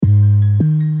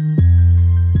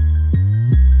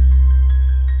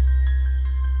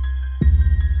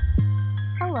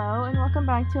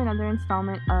to another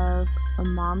installment of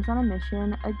Moms on a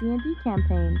Mission, a D&D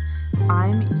campaign.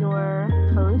 I'm your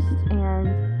host and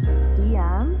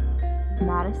DM,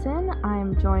 Madison.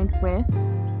 I'm joined with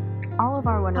all of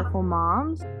our wonderful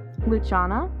moms.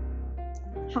 Luciana.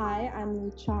 Hi, I'm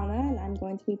Luciana, and I'm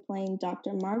going to be playing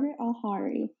Dr. Margaret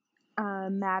Alhari.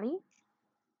 Maddie.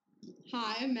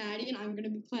 Hi, I'm Maddie, and I'm going to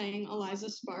be playing Eliza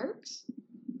Sparks.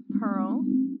 Pearl.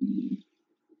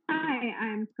 Hi,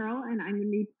 I'm Pearl, and I'm going to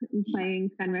be playing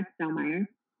Fenris Delmeyer.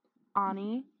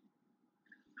 Ani.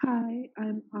 Hi,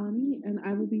 I'm Ani, and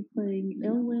I will be playing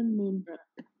Ilwyn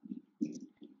Moonbrook.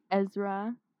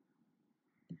 Ezra.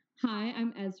 Hi,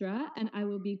 I'm Ezra, and I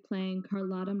will be playing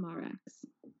Carlotta Marax.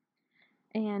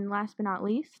 And last but not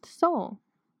least, Soul.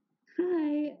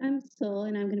 Hi, I'm Soul,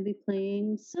 and I'm going to be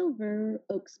playing Silver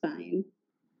Oakspine.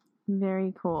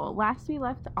 Very cool. Last we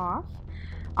left off,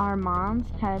 our moms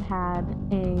had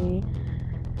a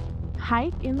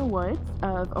hike in the woods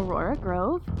of Aurora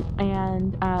Grove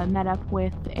and met up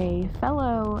with a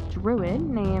fellow druid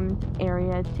named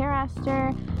Aria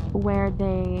Teraster, where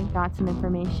they got some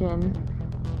information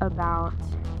about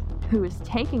who was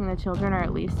taking the children, or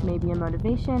at least maybe a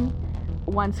motivation.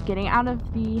 Once getting out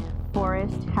of the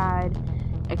forest, had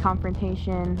a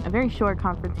very short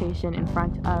confrontation in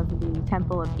front of the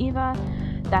Temple of Eva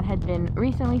that had been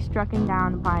recently strucken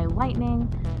down by lightning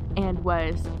and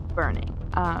was burning.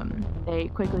 They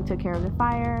quickly took care of the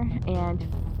fire and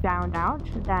found out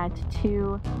that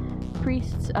 2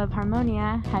 priests of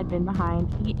Harmonia had been behind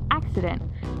the accident.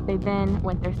 They then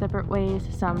went their separate ways,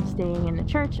 some staying in the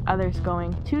church, others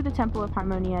going to the Temple of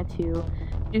Harmonia to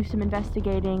do some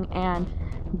investigating, and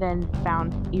then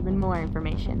found even more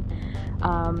information.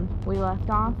 We left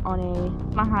off on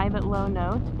a high but low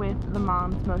note with the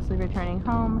moms mostly returning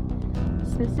home,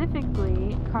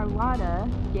 specifically Carlotta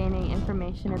gaining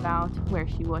information about where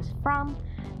she was from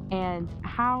and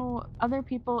how other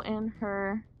people in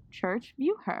her church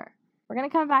view her. We're going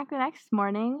to come back the next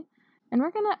morning and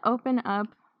we're going to open up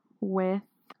with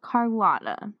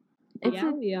Carlotta.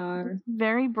 We are.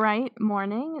 Very bright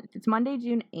morning. It's Monday,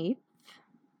 June 8th.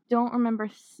 Don't remember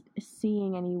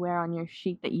seeing anywhere on your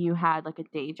sheet that you had like a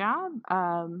day job.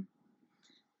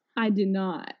 I do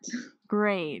not.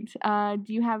 Great. Do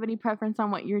you have any preference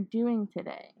on what you're doing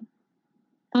today?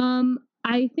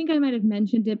 I think I might have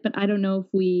mentioned it, but I don't know if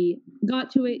we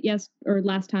got to it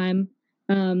last time.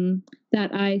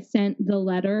 That I sent the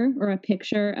letter or a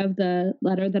picture of the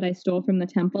letter that I stole from the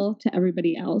temple to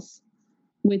everybody else,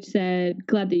 which said,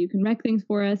 "Glad that you can wreck things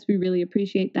for us. We really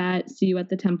appreciate that. See you at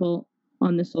the temple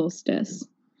on the solstice."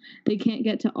 They can't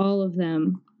get to all of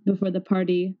them before the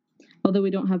party. Although we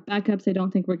don't have backups, I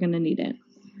don't think we're going to need it.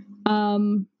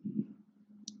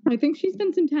 I think she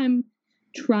spent some time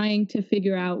trying to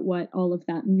figure out what all of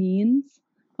that means.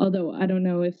 Although I don't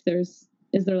know if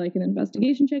is there like an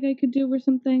investigation check I could do or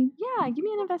something? Yeah, give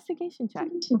me an investigation check.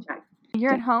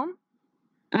 You're at home?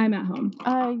 I'm at home.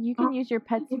 You can use your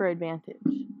pets for advantage.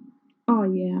 Oh,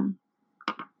 yeah.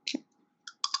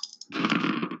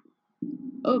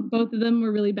 Oh, both of them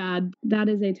were really bad. That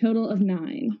is a total of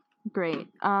 9. Great.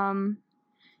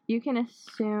 You can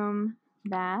assume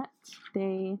that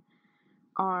they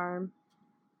are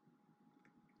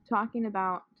talking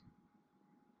about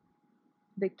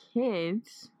the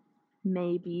kids,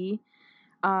 maybe.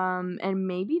 And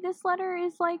maybe this letter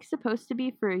is like supposed to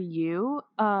be for you.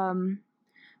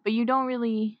 But you don't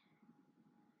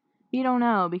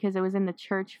know because it was in the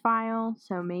church file,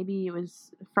 so maybe it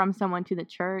was from someone to the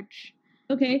church.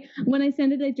 Okay, when I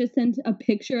send it, I just send a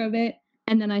picture of it,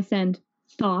 and then I send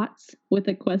thoughts with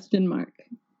a question mark.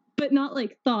 But not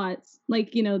like thoughts,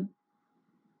 like,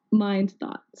 mind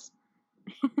thoughts.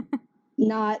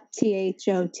 Not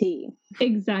THOT.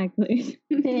 Exactly.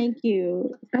 Thank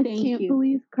you. I can't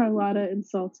believe Carlotta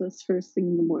insults us first thing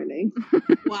in the morning.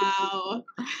 Wow.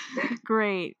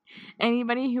 Great.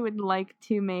 Anybody who would like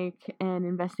to make an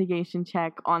investigation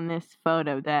check on this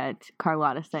photo that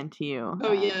Carlotta sent to you?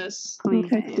 Oh, yes. Please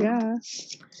Okay, do. yeah.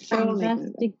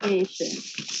 Investigation.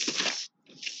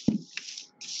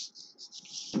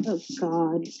 Oh,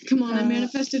 God. Come on, I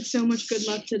manifested so much good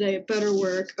luck today. It better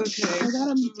work. Okay.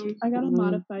 I got a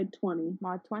modified 20.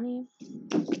 Mod 20,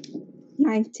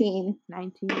 19.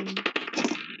 19.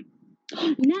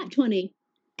 Nat 20.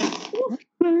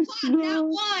 First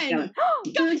roll.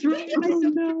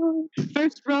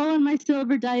 First roll on my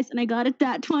silver dice, and I got it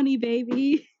that 20,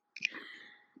 baby.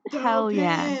 Hell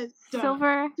yeah.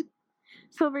 Stop.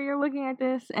 Silver, you're looking at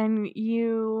this and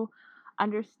you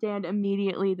understand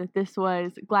immediately that this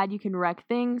was glad you can wreck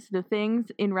things, the things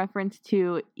in reference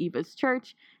to Eva's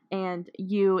church And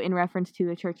you, in reference to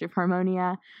the Church of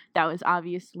Harmonia, that was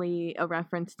obviously a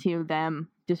reference to them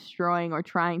destroying or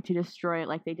trying to destroy it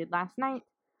like they did last night.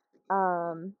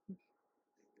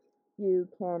 You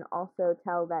can also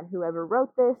tell that whoever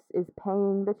wrote this is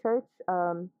paying the church,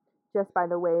 just by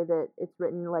the way that it's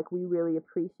written, like, we really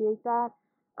appreciate that.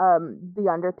 The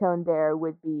undertone there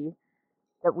would be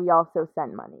that we also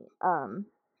send money.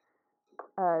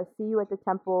 See you at the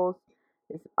temples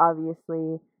is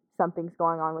obviously something's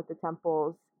going on with the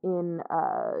temples in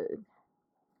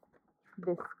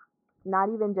this, not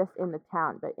even just in the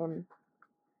town, but in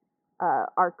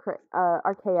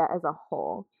Archaea as a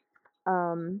whole.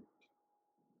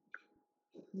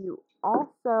 You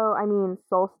also, I mean,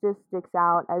 Solstice sticks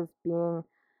out as being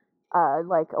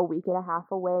like a week and a half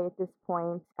away at this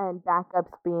point, and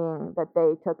backups being that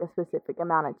they took a specific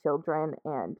amount of children,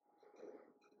 and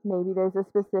maybe there's a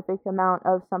specific amount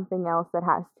of something else that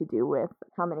has to do with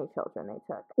how many children they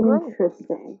took.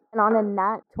 Interesting. And on a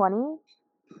nat 20,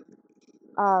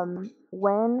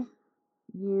 when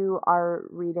you are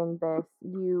reading this,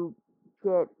 you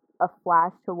get a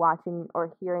flash to watching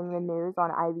or hearing the news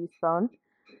on Ivy's phone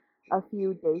a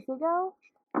few days ago.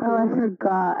 Oh,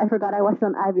 I forgot I watched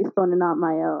on Ivy's phone and not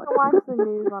my own. To watch the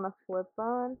news on a flip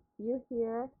phone, you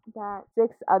hear that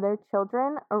 6 other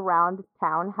children around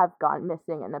town have gone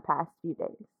missing in the past few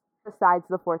days, besides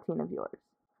the 14 of yours.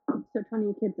 So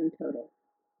 20 kids in total.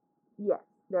 Yes,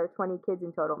 there are 20 kids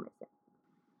in total missing.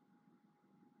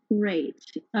 Great.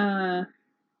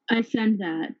 I send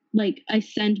that. Like, I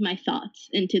send my thoughts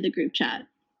into the group chat.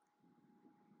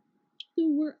 So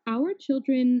were our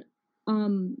children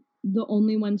the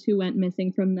only ones who went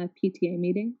missing from the PTA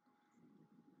meeting?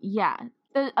 Yeah.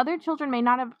 The other children may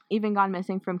not have even gone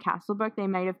missing from Castlebrook. They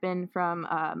might have been from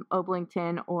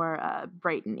Oblington or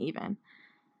Brighton even.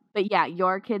 But yeah,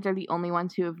 your kids are the only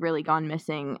ones who have really gone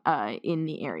missing in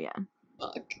the area.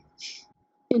 Fuck.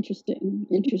 Interesting.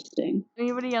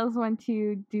 Anybody else want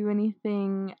to do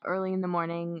anything early in the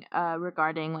morning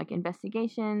regarding like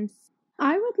investigations?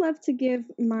 I would love to give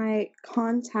my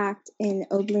contact in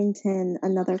Oblington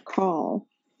another call.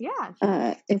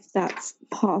 Yeah. If that's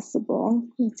possible.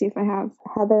 Let's see if I have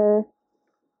Heather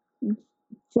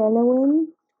Genuine.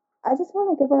 I just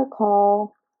want to give her a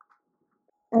call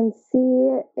and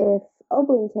see if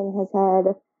Oblington has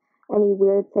had any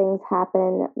weird things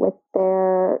happen with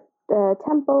their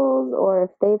temples, or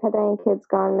if they've had any kids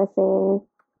gone missing.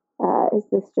 Is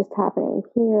this just happening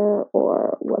here,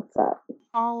 or what's up?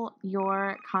 Call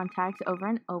your contacts over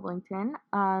in Oblington.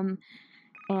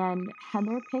 And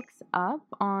Heather picks up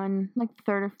on like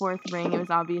third or fourth ring. It was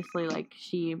obviously like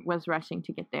she was rushing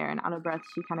to get there, and out of breath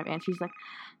she kind of answers. She's like,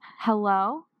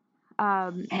 "Hello,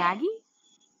 Maggie."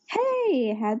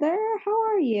 Hey, Heather, how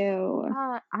are you?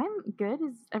 I'm good.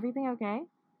 Is everything okay?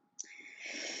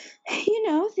 You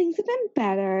know, things have been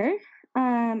better.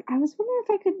 I was wondering if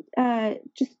I could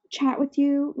just chat with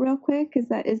you real quick. Is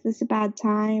this a bad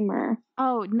time, or?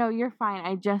 Oh no, you're fine.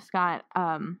 I just got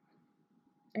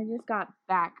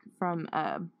back from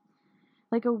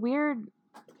like a weird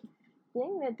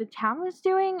thing that the town was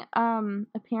doing.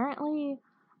 Apparently,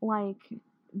 like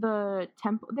the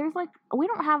temple. There's like, we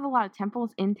don't have a lot of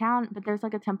temples in town, but there's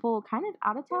like a temple kind of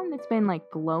out of town that's been like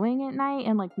glowing at night,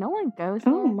 and like no one goes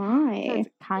there. Oh my! So it's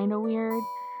kind of weird.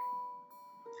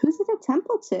 Who's it a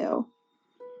temple to?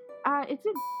 It's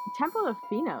a temple of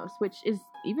Phenos, which is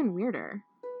even weirder.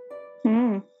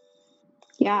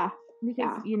 Yeah.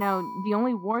 Because, you know, the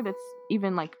only war that's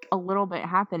even, like, a little bit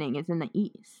happening is in the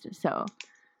east, so.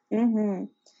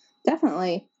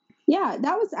 Definitely. Yeah,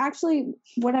 that was actually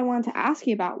what I wanted to ask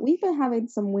you about. We've been having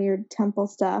some weird temple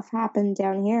stuff happen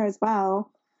down here as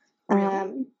well.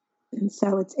 And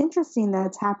so it's interesting that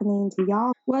it's happening to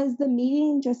y'all. Was the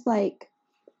meeting just, like,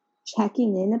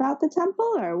 checking in about the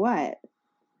temple, or what?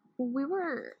 We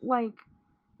were, like,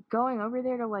 going over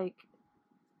there to, like,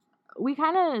 we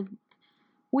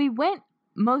went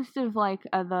most of, like,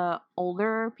 the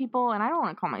older people, and I don't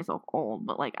want to call myself old,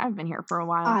 but, like, I've been here for a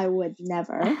while. I would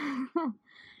never.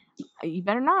 You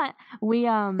better not. We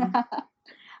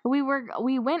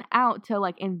went out to,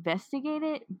 like, investigate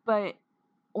it, but,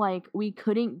 like, we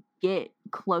couldn't get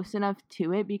close enough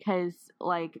to it because,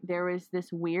 like, there was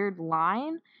this weird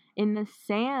line in the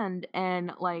sand,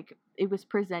 and, like, it was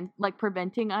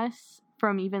preventing us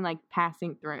from even, like,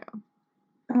 passing through.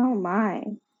 Oh my,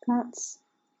 that's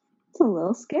a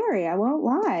little scary, I won't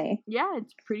lie. Yeah,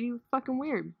 it's pretty fucking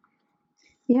weird.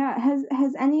 Yeah,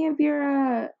 has any of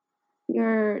your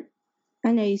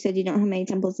I know you said you don't have many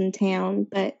temples in town,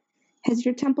 but has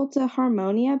your temple to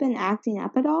Harmonia been acting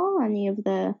up at all? Any of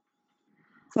the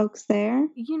folks there?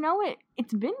 You know,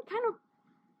 it's been kind of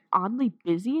oddly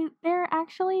busy there,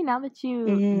 actually, now that you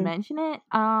mention it.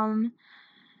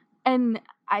 And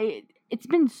it's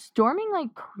been storming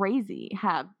like crazy.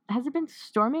 Has it been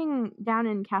storming down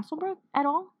in Castlebrook at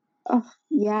all? Oh,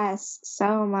 yes,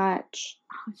 so much.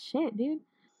 Oh shit, dude.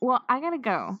 Well, I gotta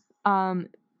go.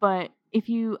 But if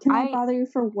you Can I bother you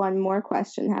for one more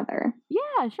question, Heather?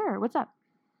 Yeah, sure. What's up?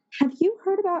 Have you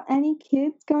heard about any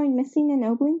kids going missing in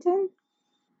Oblington?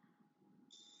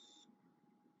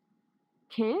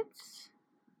 Kids?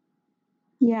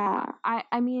 Yeah.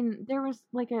 I mean, there was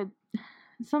like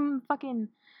some fucking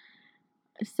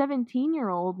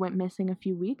 17-year-old went missing a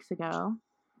few weeks ago.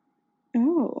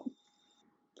 Oh.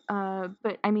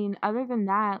 But I mean, other than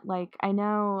that, like I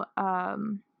know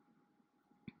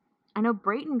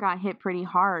Brayton got hit pretty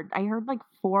hard. I heard like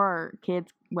 4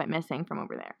 kids went missing from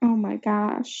over there. Oh my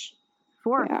gosh.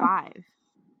 4 or 5.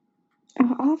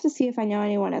 I'll have to see if I know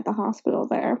anyone at the hospital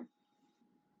there.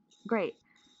 Great.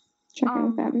 Check in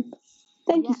with them.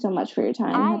 Thank you so much for your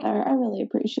time, Heather. I really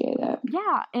appreciate it.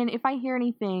 Yeah, and if I hear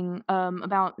anything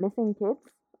about missing kids,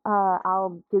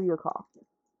 I'll give you a call.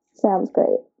 Sounds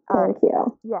great. Thank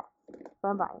you. Yeah.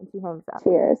 Bye-bye. And she hangs up.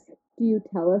 Cheers. Do you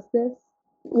tell us this?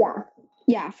 Yeah.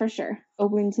 Yeah, for sure.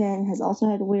 Oblington has also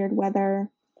had weird weather.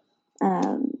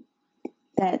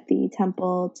 That the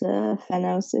temple to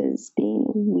Fenos is being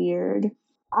weird.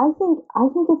 I think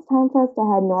it's time for us to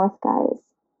head north, guys.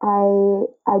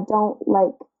 I don't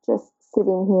like just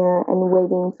sitting here and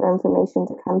waiting for information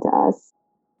to come to us.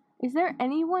 Is there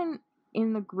anyone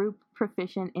in the group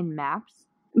proficient in maps?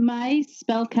 My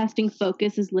spellcasting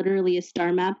focus is literally a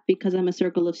star map because I'm a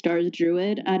Circle of Stars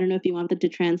druid. I don't know if you want that to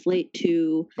translate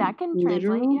to that can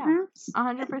literal translate, maps.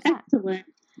 100%. Excellent.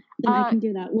 Then I can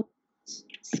do that. What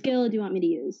skill do you want me to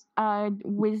use?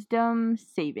 Wisdom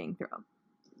saving throw.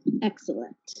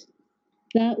 Excellent.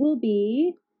 That will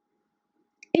be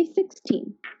a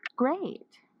 16. Great.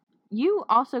 You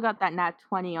also got that nat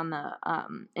 20 on the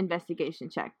investigation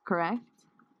check, correct?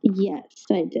 Yes,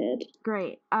 I did.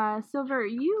 Great. Silver,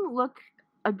 you look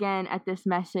again at this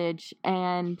message,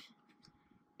 and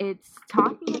it's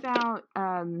talking about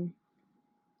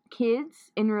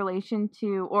kids in relation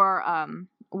to, or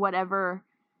whatever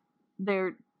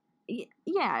they're.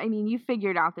 Yeah, I mean, you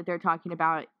figured out that they're talking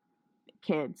about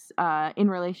kids in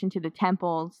relation to the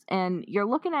temples, and you're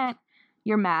looking at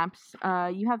your maps.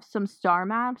 You have some star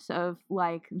maps of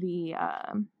like the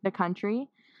country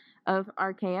of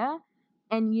Archaea.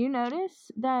 And you notice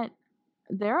that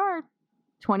there are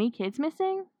 20 kids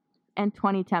missing and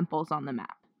 20 temples on the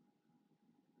map.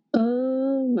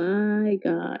 Oh my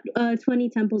god. 20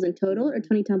 temples in total or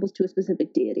 20 temples to a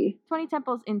specific deity? 20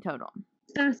 temples in total.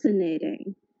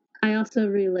 Fascinating. I also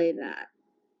relay that.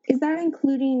 Is that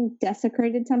including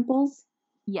desecrated temples?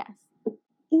 Yes.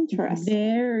 Interesting.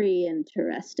 Very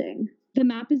interesting. The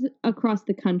map is across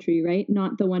the country, right?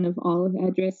 Not the one of all of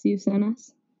Edris you sent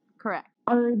us? Correct.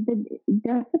 Are the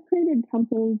desecrated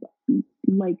temples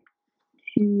like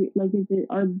to like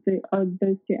are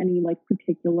those to any like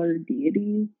particular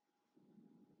deities?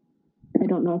 I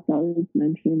don't know if that was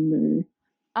mentioned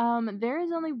or there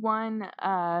is only one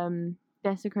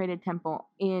desecrated temple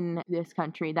in this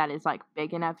country that is like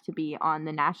big enough to be on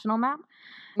the national map.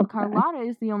 And Carlotta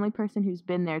is the only person who's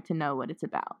been there to know what it's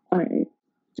about. All right.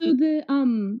 So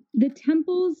the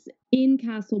temples in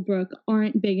Castlebrook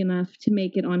aren't big enough to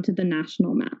make it onto the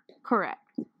national map.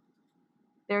 Correct.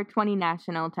 There are 20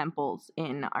 national temples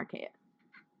in Archaea.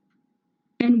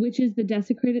 And which is the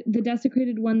desecrated? The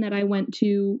desecrated one that I went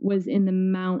to was in the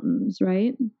mountains,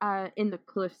 right? In the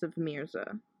cliffs of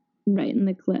Mirza. Right, in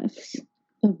the cliffs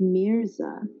of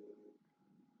Mirza.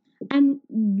 And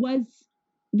was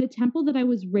the temple that I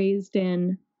was raised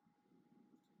in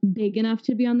big enough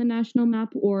to be on the national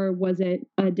map, or was it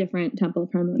a different Temple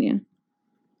of Harmonia?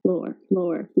 Floor.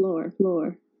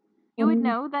 You would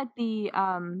know that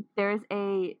there's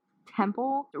a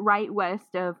temple right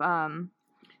west of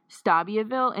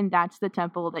Stabiaville, and that's the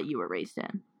temple that you were raised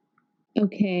in.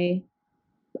 Okay.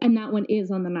 And that one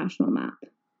is on the national map.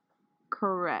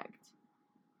 Correct.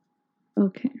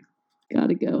 Okay.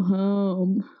 Gotta go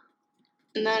home.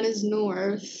 And that is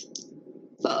north.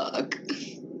 Fuck.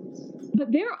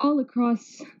 But they're all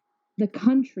across the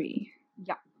country.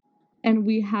 Yeah. And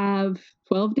we have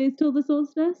 12 days till the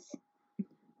solstice?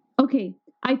 Okay.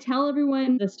 I tell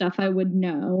everyone the stuff I would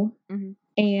know. Mm-hmm.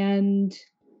 And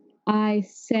I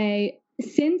say,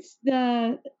 since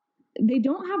they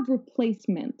don't have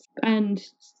replacements, and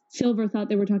Silver thought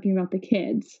they were talking about the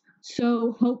kids,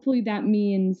 so hopefully that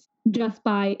means just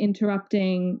by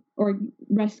interrupting or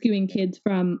rescuing kids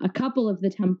from a couple of the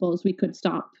temples, we could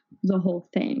stop the whole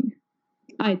thing.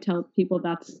 I tell people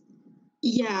that's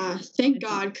Yeah, thank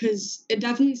God, because it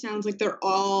definitely sounds like they're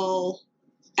all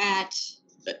at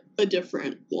a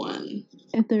different one.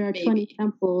 If there are Maybe. 20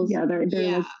 temples Yeah, they're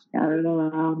Yeah. like scattered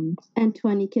around, and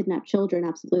 20 kidnapped children,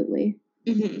 absolutely.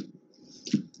 Mm-hmm.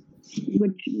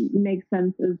 which makes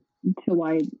sense as to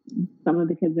why some of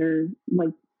the kids are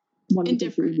like one of the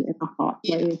kids is in a hot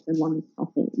place and one is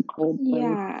also in a cold place.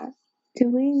 Yeah. Do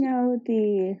we know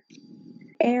the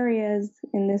areas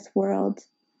in this world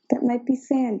that might be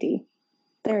sandy?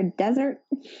 They're a desert?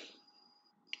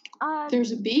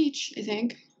 There's a beach, I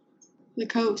think. The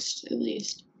coast, at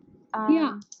least.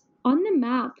 Yeah. On the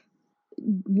map,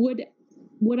 would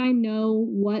I know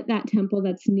what that temple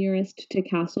that's nearest to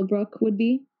Castlebrook would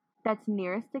be? That's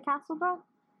nearest to Castlebrook?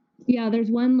 Yeah, there's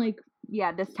one like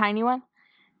Yeah, this tiny one?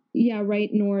 yeah, right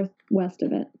northwest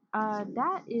of it.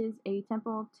 That is a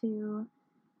temple to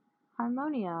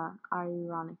Harmonia,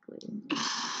 ironically.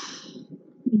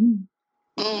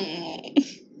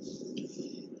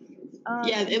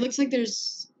 Yeah, it looks like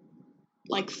there's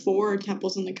like 4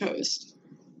 temples on the coast.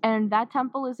 And that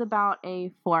temple is about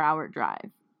a 4-hour drive.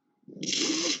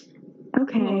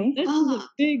 Okay.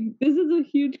 This is a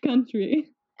huge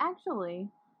country. Actually,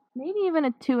 maybe even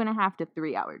a 2.5 to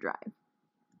 3-hour drive.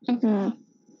 Okay.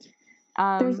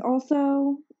 There's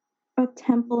also a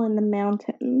temple in the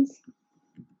mountains.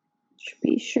 Should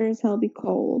be sure as hell be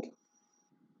cold.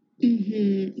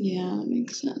 Mm-hmm. Yeah, that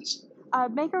makes sense.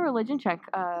 Make a religion check,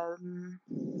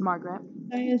 Margaret.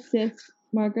 I assist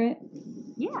Margaret.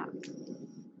 Yeah.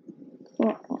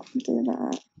 Well, I'll do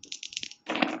that.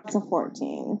 That's a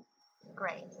 14.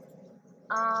 Great.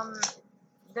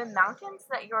 The mountains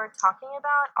that you're talking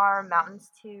about are mountains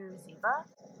to Ziva.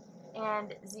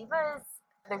 And Ziva is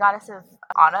the goddess of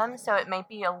autumn, so it might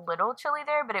be a little chilly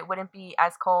there, but it wouldn't be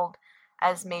as cold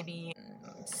as maybe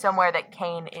somewhere that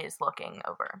Kane is looking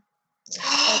over.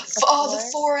 The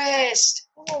forest!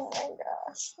 Oh my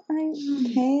gosh.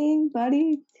 Okay,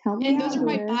 buddy. Tell me. And those are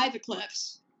right here. by the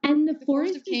cliffs. And the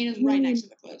Forest of Kane is right next to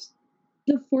the cliffs.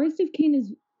 The Forest of Kane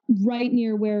is right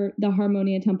near where the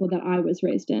Harmonia temple that I was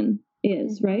raised in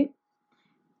is, right?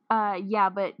 Yeah,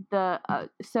 but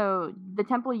so the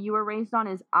temple you were raised on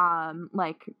is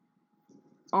like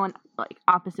on like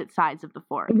opposite sides of the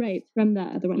forest. Right, from the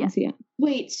other one. Yeah. Yeah.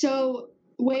 Wait, so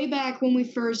way back when we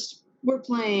first were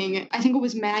playing, I think it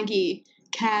was Maggie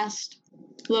cast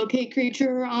Locate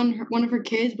Creature on one of her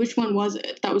kids. Which one was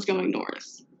it that was going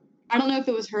north? I don't know if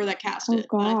it was her that cast it.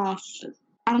 Oh gosh.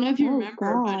 I don't know if you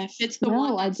remember, but if it's the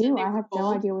one that I said do. they I were have no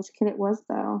cold, idea which kid it was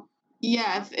though.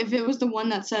 yeah, if it was the one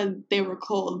that said they were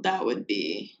cold, that would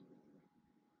be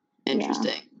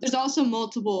interesting. There's also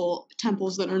multiple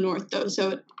temples that are north, though,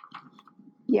 so it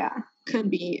could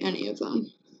be any of them.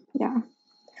 Yeah.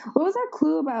 What was our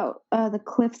clue about the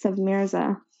cliffs of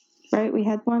Mirza? Right, we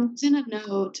had one. It's in a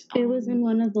note. It was in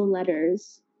one of the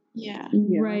letters. Yeah.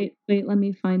 Right. Wait, let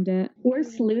me find it. We're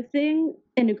sleuthing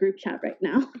in a group chat right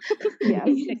now. Yeah.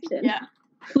 Yeah.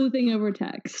 Sleuthing over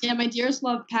text. Yeah, my dearest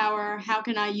love power, how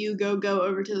can you go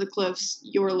over to the cliffs,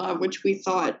 your love, which we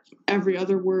thought every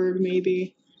other word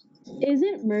maybe.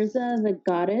 Isn't Mirza the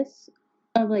goddess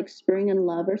of like spring and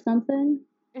love or something?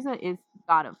 Mirza is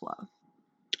god of love.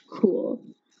 Cool.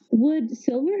 Would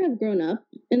Silver have grown up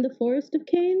in the Forest of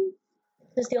Kane?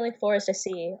 This is the only forest I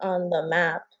see on the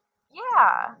map.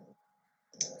 Yeah.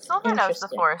 Silver knows the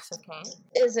Interesting. Forest of Kane.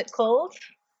 Is it cold?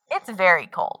 It's very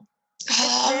cold.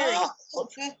 It's very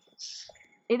cold.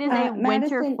 It is a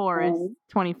winter Madison- forest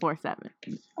 24/7.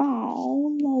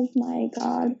 Oh, oh my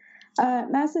god.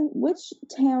 Madison, which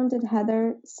town did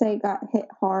Heather say got hit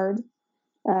hard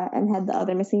and had the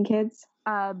other missing kids?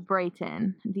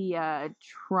 Brayton, the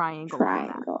triangle.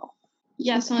 Triangle.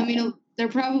 Yeah, so I mean, they're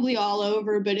probably all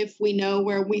over, but if we know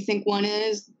where we think one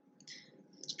is,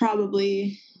 it's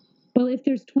probably... Well, if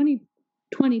there's 20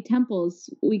 temples,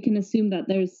 we can assume that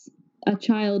there's a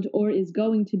child or is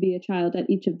going to be a child at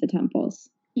each of the temples.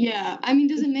 Yeah, I mean,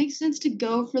 does it make sense to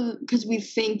go for because we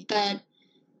think that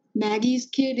Maggie's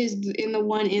kid is in the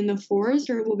one in the forest,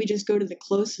 or will we just go to the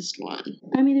closest one?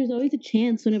 I mean, there's always a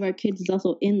chance one of our kids is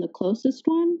also in the closest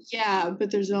one. Yeah,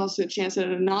 but there's also a chance that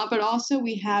it's not. But also,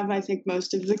 we have, I think,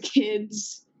 most of the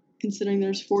kids, considering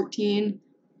there's 14.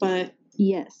 But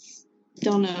Yes.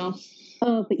 don't know.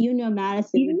 Oh, but you know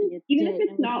Madison. Even if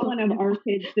it's not one of our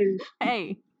kids, there's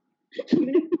Hey.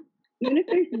 even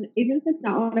if it's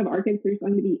not one of our kids, there's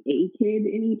going to be a kid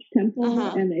in each temple,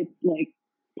 and it's like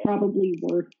probably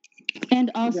worth.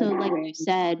 And also, like you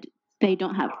said, they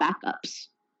don't have backups.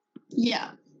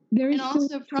 Yeah. There is And also,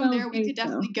 still from 12 there, we days, could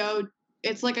definitely go.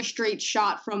 It's like a straight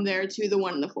shot from there to the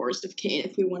one in the Forest of Kane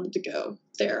if we wanted to go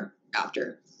there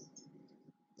after.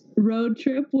 road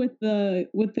trip with the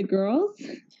girls.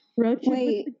 Road trip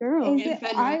Wait, with the girl. is it?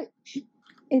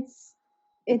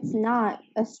 It's not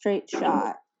a straight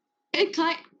shot.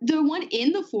 The one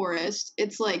in the forest,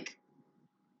 it's like,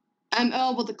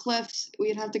 well, the cliffs,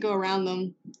 we'd have to go around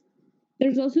them.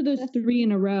 There's also those 3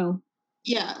 in a row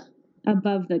Yeah.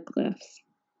 above the cliffs.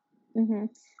 Mm-hmm.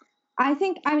 I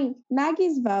mean,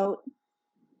 Maggie's vote,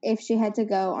 if she had to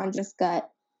go on just gut,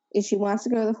 is she wants to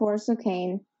go to the Forest of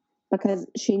Cane because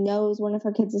she knows one of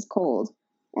her kids is cold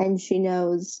and she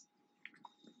knows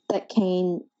that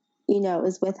Cane,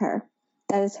 is with her.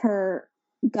 That is her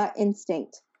gut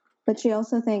instinct. But she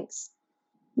also thinks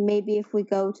maybe if we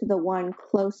go to the one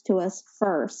close to us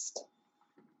first,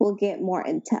 we'll get more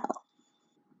intel.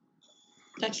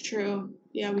 That's true.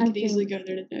 Yeah, we could easily go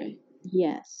there today.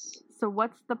 Yes. So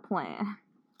what's the plan?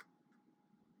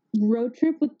 Road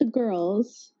trip with the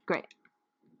girls. Great.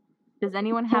 Does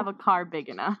anyone have a car big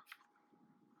enough?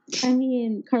 I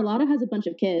mean, Carlotta has a bunch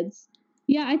of kids.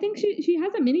 Yeah, I think she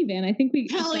has a minivan. I think we.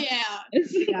 Hell yeah.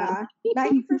 Yeah.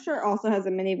 Maggie for sure also has a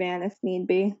minivan if need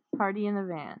be. Party in the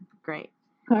van. Great.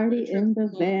 Party in the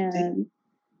van.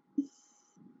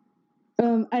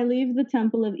 I leave the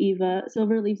Temple of Eva.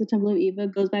 Silver leaves the Temple of Eva,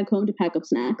 goes back home to pack up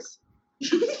snacks.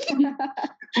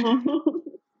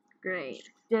 Great.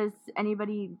 Does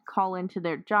anybody call into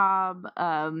their job?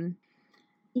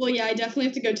 Well, yeah, I definitely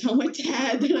have to go tell my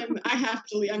dad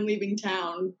that I'm leaving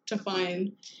town to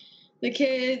find the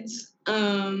kids.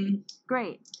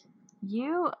 Great.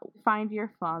 You find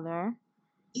your father.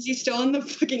 Is he still in the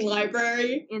fucking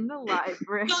library? In the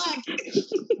library.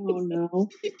 Oh no.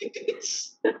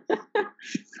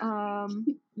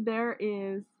 There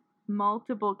is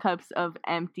multiple cups of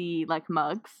empty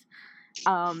mugs.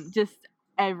 Just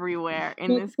everywhere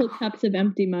in multiple cups of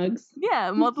empty mugs.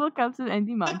 Yeah, multiple cups of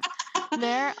empty mugs.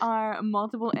 There are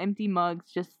multiple empty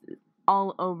mugs just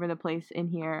all over the place in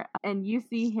here. And you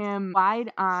see him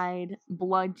wide-eyed,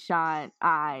 bloodshot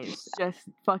eyes just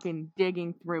fucking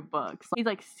digging through books. He's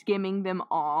skimming them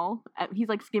all. He's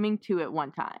skimming 2 at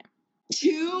one time.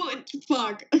 2?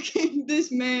 Fuck. Okay,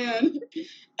 this man.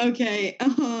 Okay,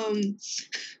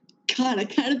 God, I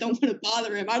kind of don't want to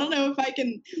bother him. I don't know if I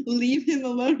can leave him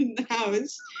alone in the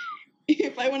house.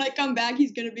 When I come back,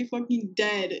 he's gonna be fucking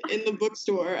dead in the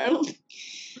bookstore. I don't.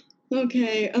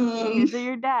 Okay. Is it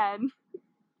your dad?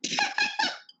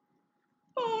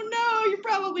 Oh no, you're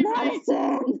probably right.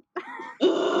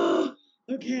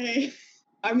 Okay.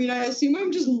 I mean, I assume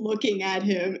I'm just looking at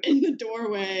him in the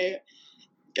doorway.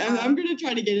 I'm gonna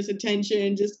try to get his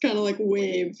attention, just kind of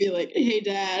wave, be like, "Hey,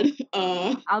 Dad."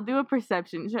 I'll do a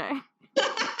perception check.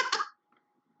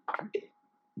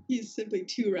 He's simply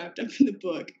too wrapped up in the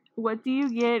book. What do you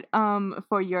get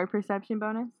for your perception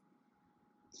bonus?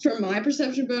 For my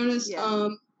perception bonus, Yeah.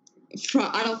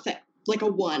 I don't think a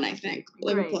 1. I think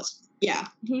Great. plus. Yeah.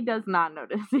 He does not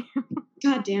notice you.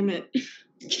 God damn it.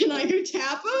 Can I go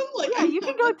tap him? Yeah, you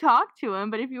can go talk to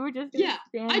him, but if you were just gonna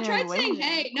stand I there tried saying waiting.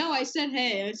 hey. No, I said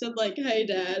hey. I said "Hey,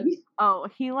 Dad." Oh,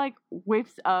 he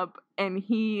whips up and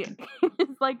his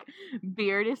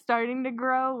beard is starting to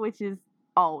grow, which is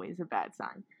always a bad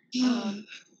sign.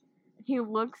 He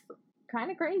looks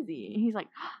kind of crazy. He's like,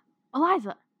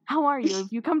 "Eliza, how are you?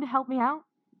 Have you come to help me out?"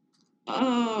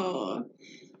 Oh.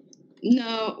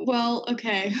 No, well,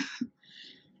 okay.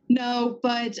 No,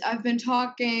 but I've been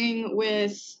talking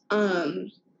with,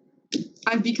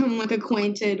 I've become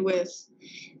acquainted with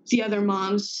the other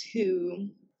moms who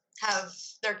have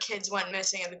their kids went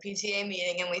missing at the PTA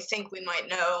meeting, and we think we might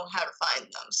know how to find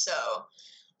them. So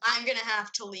I'm gonna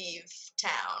have to leave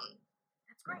town.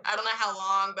 That's great. I don't know how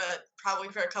long, but probably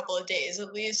for a couple of days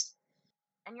at least.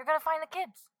 And you're gonna find the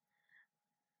kids.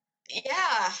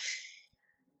 Yeah.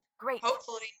 Great.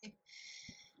 Hopefully.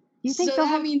 You think so they'll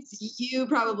that have... means you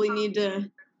probably need to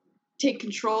take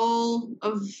control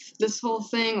of this whole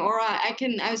thing, or I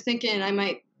was thinking I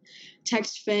might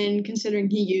text Finn, considering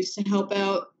he used to help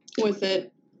out with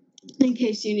it, in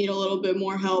case you need a little bit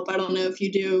more help. I don't know if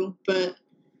you do, but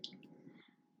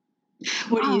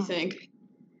what do you think?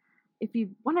 If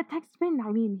you want to text Finn, I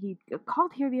mean, he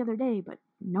called here the other day, but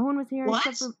no one was here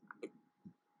except for...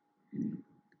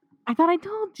 I thought I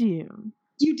told you.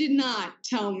 You did not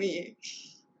tell me.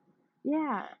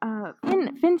 Yeah,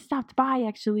 Finn stopped by,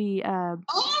 actually,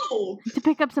 Oh! to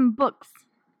pick up some books.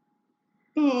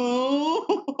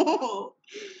 Oh!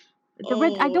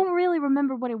 I don't really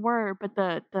remember what it were, but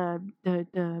the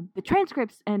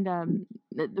transcripts and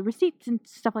the receipts and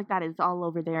stuff like that is all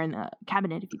over there in the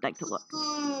cabinet if you'd like to look.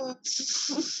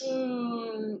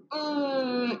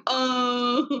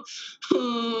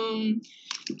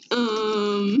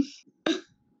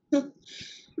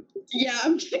 Yeah,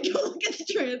 I'm gonna go look at the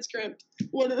transcript.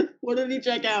 What did he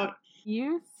check out?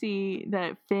 You see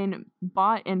that Finn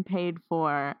bought and paid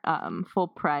for full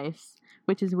price,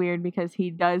 which is weird because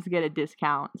he does get a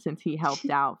discount since he helped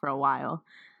out for a while.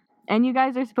 And you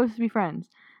guys are supposed to be friends.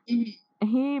 Mm-hmm.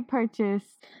 He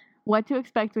purchased What to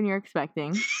Expect When You're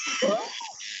Expecting.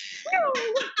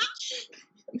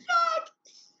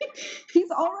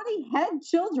 He's already had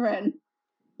children.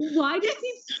 Why does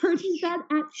he purchase that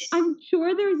at? I'm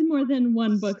sure there's more than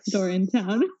one bookstore in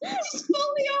town. He's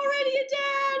fully already a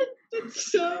dad.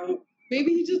 That's so.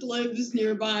 Maybe he just lives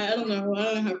nearby. I don't know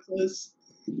how close.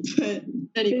 But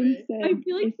anyway, Finn said, I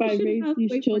feel like if I we should raised have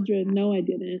these way more children, no, I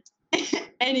didn't.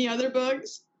 any other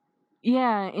books?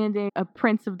 Yeah, and a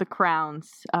Prince of the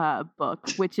Crowns book,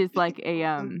 which is like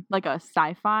a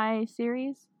sci-fi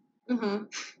series.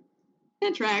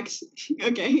 That tracks.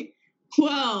 Okay.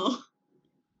 Well.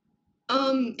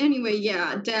 Anyway,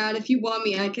 yeah, Dad, if you want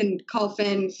me, I can call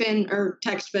Finn, or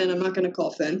text Finn. I'm not gonna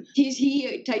call Finn.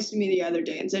 He texted me the other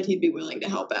day and said he'd be willing to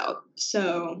help out.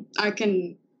 So I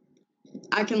can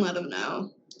let him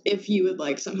know if you would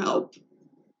like some help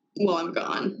while I'm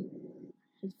gone.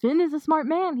 Finn is a smart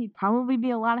man. He'd probably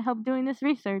be a lot of help doing this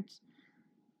research.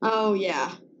 Oh,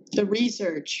 yeah. The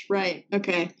research. Right.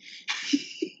 Okay.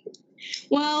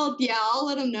 Well, yeah, I'll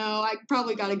let him know. I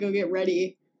probably gotta go get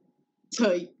ready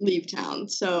to leave town.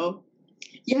 So,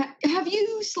 yeah. Have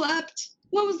you slept?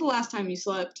 When was the last time you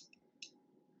slept?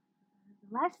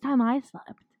 The last time I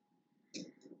slept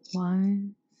was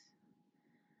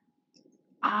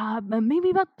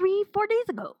maybe about 3-4 days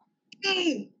ago.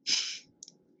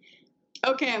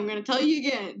 Okay, I'm gonna tell you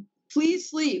again. Please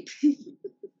sleep.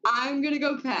 I'm gonna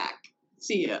go pack.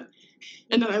 See ya.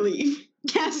 And then I leave.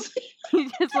 Yes. He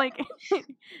just like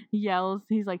yells.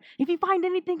 He's like, if you find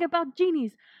anything about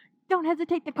genies, don't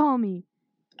hesitate to call me.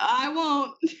 I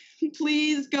won't.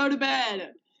 Please go to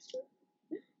bed.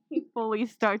 He fully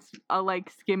starts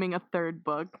skimming a third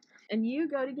book. And you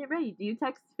go to get ready. Do you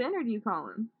text Finn or do you call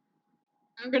him?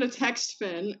 I'm gonna text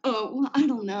Finn. Oh, well, I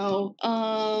don't know.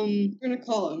 I'm gonna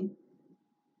call him.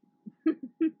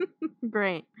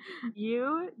 Great.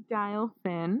 You dial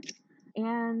Finn,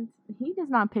 and he does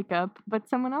not pick up, but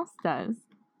someone else does.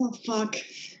 Oh, fuck.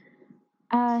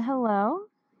 Hello?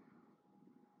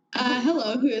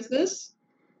 Hello, who is this?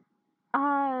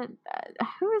 Who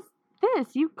is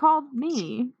this? You called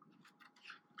me.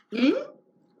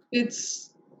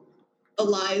 It's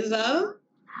Eliza.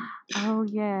 Oh,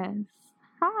 yes.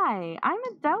 Hi, I'm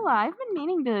Adela. I've been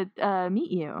meaning to meet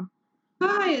you.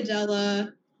 Hi,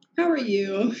 Adela. How are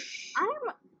you?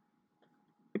 I'm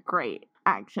great,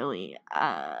 actually.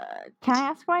 Can I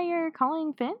ask why you're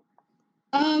calling Finn?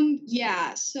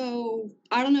 Yeah, so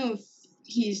I don't know if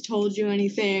he's told you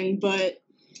anything, but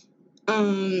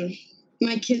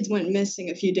my kids went missing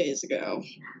a few days ago.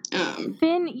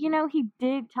 Finn, he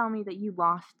did tell me that you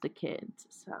lost the kids,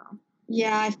 so.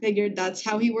 Yeah, I figured that's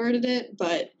how he worded it,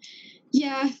 but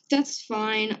yeah, that's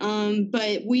fine.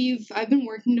 But I've been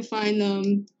working to find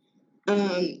them,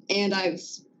 and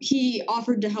he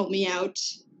offered to help me out,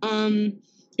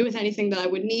 with anything that I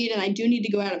would need, and I do need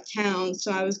to go out of town,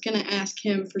 so I was gonna ask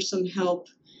him for some help,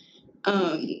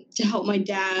 to help my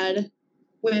dad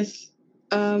with,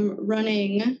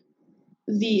 running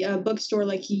the bookstore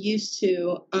like he used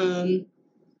to.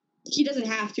 He doesn't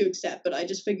have to accept, but I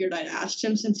just figured I'd ask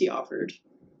him since he offered.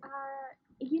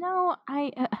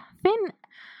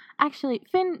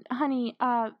 Finn, honey,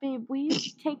 babe, will you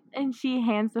take, and she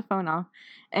hands the phone off,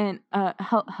 and,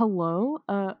 hello,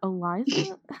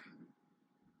 Eliza?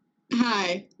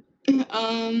 Hi.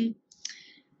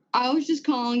 I was just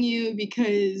calling you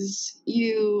because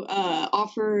you,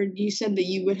 you said that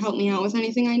you would help me out with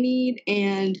anything I need,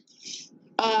 and,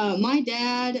 my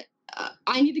dad,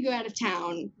 I need to go out of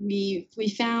town. We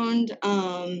found,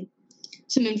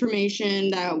 some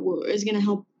information that is going to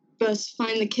help us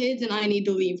find the kids, and I need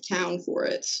to leave town for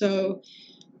it. So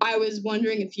I was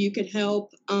wondering if you could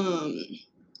help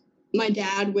my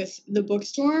dad with the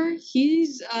bookstore.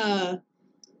 He's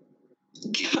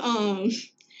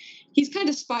he's kind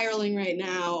of spiraling right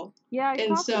now. Yeah, I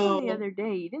talked to him the other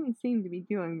day. He didn't seem to be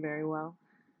doing very well.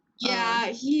 Yeah,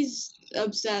 he's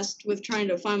obsessed with trying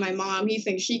to find my mom. He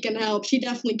thinks she can help. She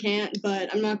definitely can't,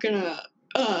 but I'm not gonna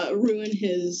ruin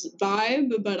his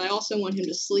vibe, but I also want him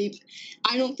to sleep.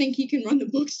 I don't think he can run the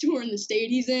bookstore in the state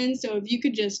he's in, so if you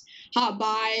could just hop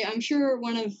by, I'm sure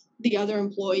one of the other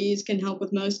employees can help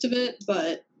with most of it,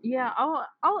 but yeah,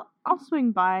 I'll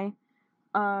swing by.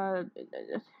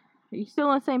 You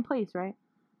still in the same place, right?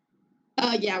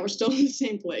 Yeah, we're still in the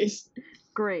same place.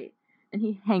 Great. And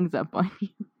he hangs up on you.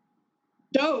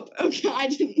 Dope. Okay, I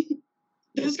didn't.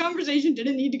 this conversation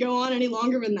didn't need to go on any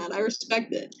longer than that. I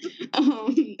respect it.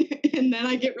 And then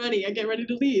I get ready. I get ready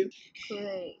to leave.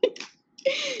 Great.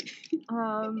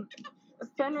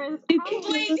 Fenris,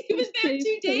 Wait, he was there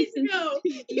 2 days ago.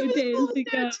 He was both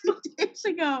there 2 days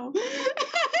ago.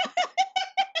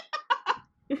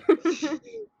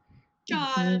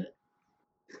 God.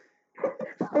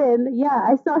 And yeah,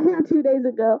 I saw him 2 days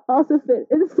ago. Also fit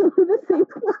in the same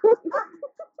clothes.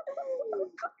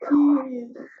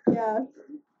 Yeah.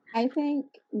 I think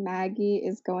Maggie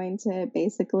is going to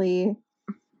basically.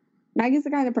 Maggie's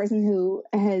the kind of person who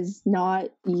has not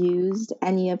used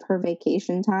any of her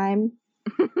vacation time,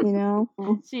 you know?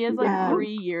 She has like 3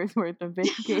 years worth of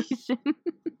vacation.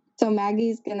 So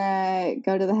Maggie's gonna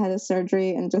go to the head of surgery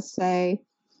and just say,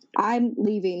 I'm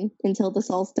leaving until the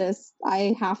solstice.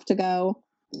 I have to go.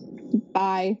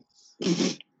 Bye.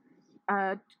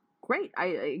 Great.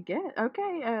 I get it.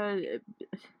 Okay.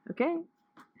 Okay.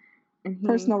 And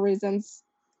Personal reasons.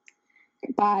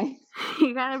 Bye.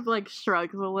 He kind of like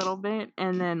shrugs a little bit,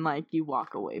 and then like you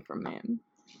walk away from him.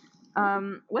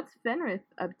 What's Fenris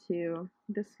up to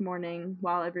this morning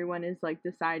while everyone is like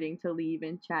deciding to leave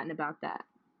and chatting about that?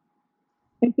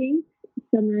 I think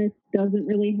Fenris doesn't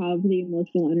really have the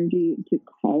emotional energy to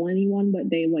call anyone, but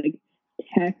they like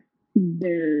text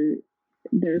their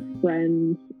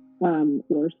friend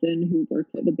Orson, who works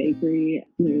at the bakery.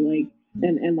 And they're like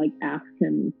and like ask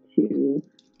him to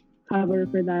cover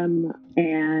for them,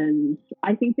 and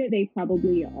I think that they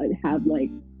probably have like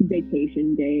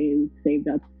vacation days saved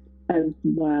up as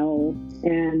well,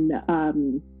 and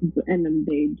then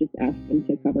they just ask him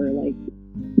to cover like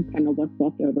kind of what's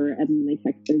left over, and then they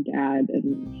text their dad,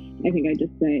 and I think I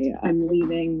just say, I'm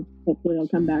leaving, hopefully I'll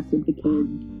come back with the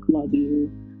kids, love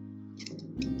you,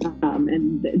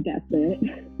 and that's it.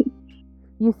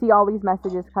 You see all these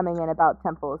messages coming in about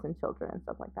temples and children and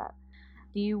stuff like that.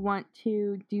 Do you want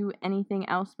to do anything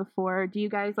else before? Do you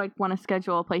guys like want to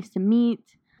schedule a place to meet?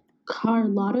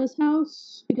 Carlotta's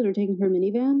house? Because we're taking her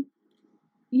minivan?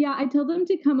 Yeah, I told them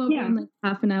to come over in like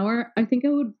half an hour. I think I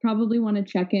would probably want to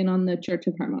check in on the Church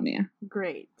of Harmonia.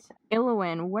 Great.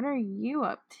 Ilowin, what are you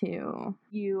up to?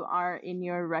 You are in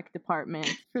your rec department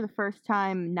for the first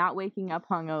time, not waking up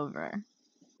hungover.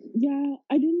 Yeah,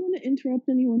 I didn't want to interrupt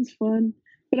anyone's fun,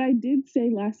 but I did say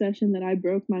last session that I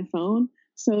broke my phone,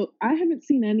 so I haven't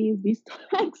seen any of these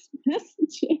text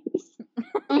messages.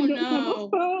 Oh I don't have a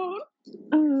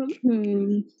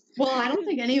phone. Well, I don't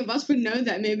think any of us would know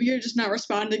that. Maybe you're just not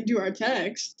responding to our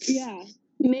texts. Yeah.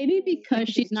 Maybe because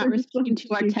she's not responding to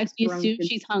our text, you assume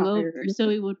she's hungover, so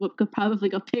we could probably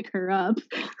go pick her up.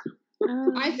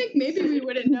 I think maybe we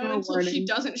wouldn't know until she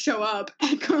doesn't show up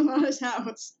at Carlotta's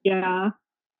house. Yeah.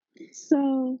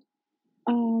 So,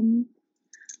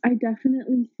 I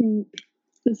definitely think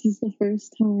this is the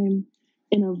first time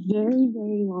in a very,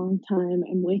 very long time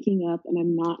I'm waking up and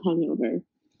I'm not hungover.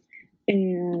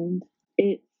 And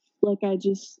it's like I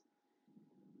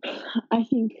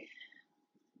think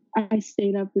I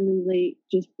stayed up really late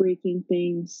just breaking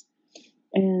things.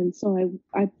 And so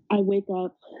I wake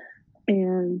up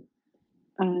and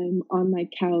I'm on my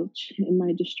couch in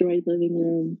my destroyed living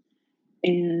room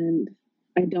and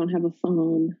I don't have a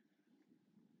phone.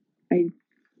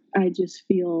 I just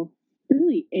feel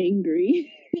really angry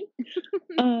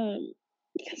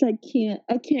because I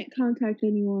can't contact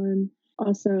anyone.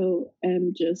 Also,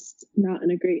 am just not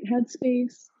in a great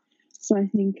headspace. So I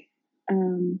think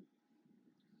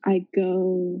I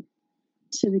go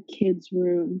to the kids'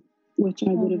 room, which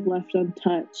I would have left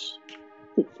untouched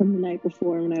from the night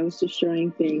before when I was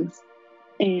destroying things.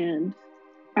 And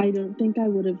I don't think I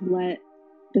would have let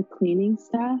the cleaning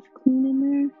staff clean in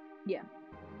there. Yeah.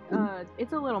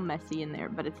 It's a little messy in there,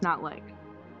 but it's not like...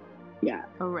 Yeah.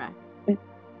 Correct.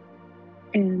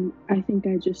 And I think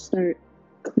I just start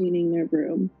cleaning their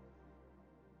room.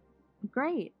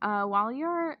 Great. While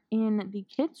you're in the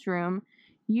kids' room,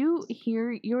 you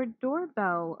hear your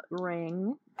doorbell ring.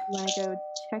 You want to go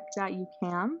check that, you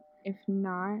can. If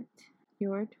not,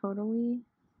 you're totally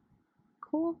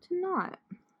cool to not.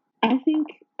 I think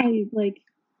I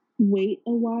wait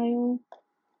a while,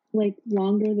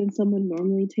 longer than someone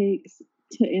normally takes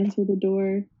to answer the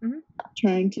door,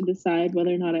 trying to decide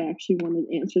whether or not I actually want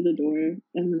to answer the door,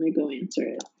 and then I go answer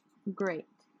it. Great.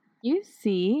 You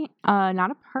see,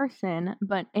 not a person,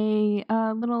 but a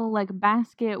little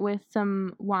basket with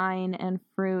some wine and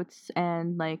fruits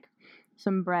and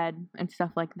some bread and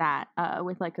stuff like that,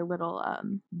 with a little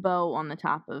bow on the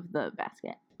top of the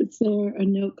basket. Is there a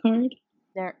note card?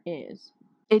 There is.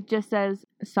 It just says,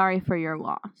 "Sorry for your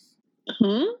loss."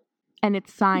 Huh? And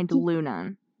it's signed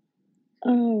Luna.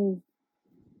 Oh.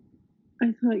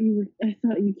 I thought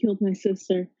you killed my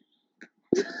sister.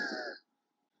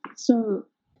 So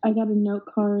I got a note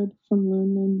card from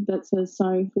Lunan that says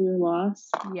sorry for your loss.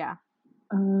 Yeah.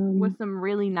 With some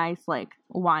really nice like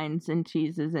wines and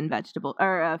cheeses and vegetable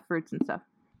or fruits and stuff.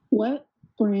 What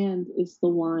brand is the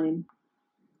wine?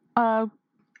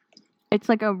 It's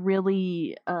like a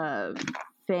really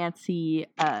fancy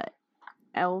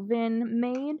elven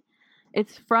made.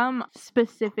 It's from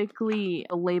specifically,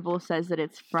 the label says that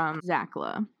it's from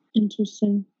Zakla.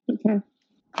 Interesting. Okay.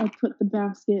 I put the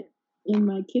basket in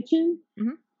my kitchen.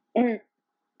 Or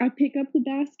I pick up the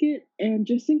basket, and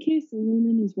just in case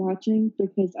Lunan is watching,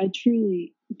 because I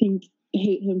truly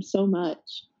hate him so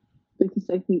much, because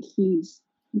I think he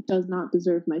does not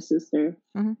deserve my sister.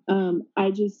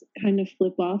 I just kind of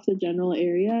flip off the general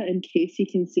area in case he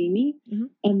can see me,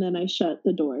 and then I shut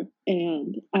the door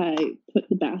and I put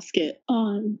the basket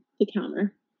on the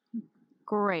counter.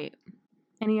 Great.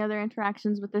 Any other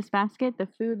interactions with this basket? The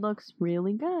food looks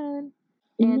really good.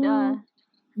 And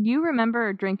you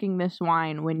remember drinking this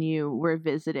wine when you were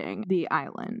visiting the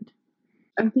island.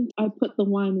 I think I put the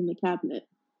wine in the cabinet.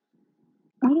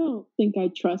 I don't think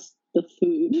I trust the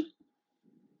food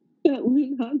that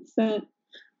Lunan sent.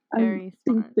 I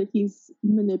think that he's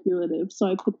manipulative, so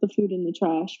I put the food in the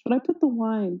trash, but I put the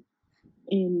wine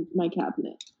in my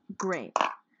cabinet. Great.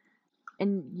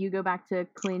 And you go back to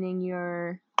cleaning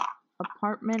your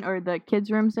apartment or the kids'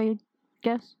 rooms, I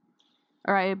guess?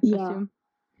 Or I assume?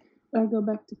 I go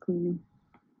back to cleaning.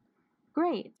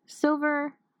 Great.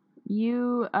 Silver,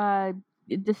 you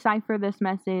decipher this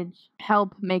message,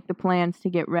 help make the plans to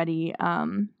get ready.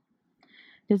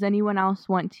 Does anyone else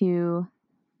want to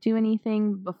do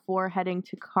anything before heading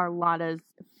to Carlotta's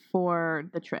for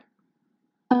the trip?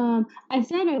 I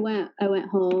said I went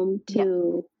home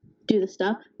to do the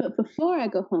stuff, but before I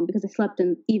go home, because I slept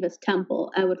in Eva's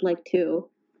temple, I would like to,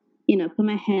 put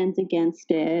my hands against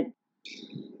it.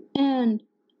 And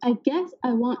I guess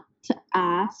I want to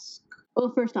ask,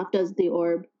 well, first off, does the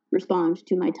orb respond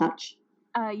to my touch?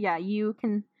 Yeah, you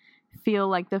can feel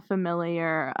like the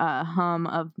familiar hum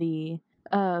of the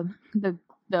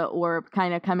orb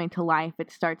kind of coming to life.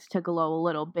 It starts to glow a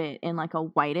little bit in like a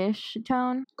whitish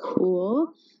tone.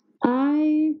 Cool.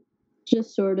 I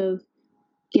just sort of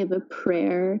give a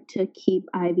prayer to keep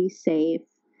Ivy safe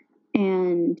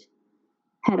and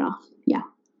head off. Yeah.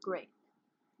 Great.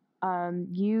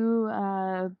 You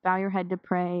bow your head to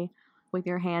pray with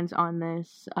your hands on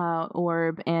this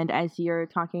orb, and as you're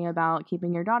talking about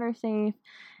keeping your daughter safe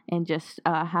and just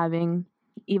having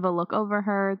Eva look over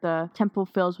her, the temple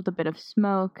fills with a bit of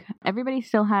smoke. Everybody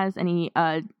still has any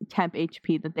temp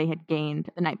HP that they had gained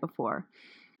the night before,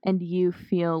 and you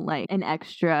feel like an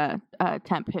extra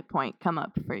temp hit point come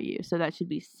up for you, so that should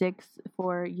be 6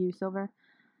 for you, Silver.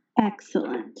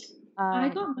 Excellent. I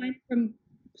got mine from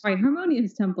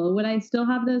Harmonia's temple. Would I still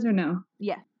have those or no?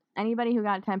 Yeah. Anybody who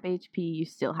got temp HP, you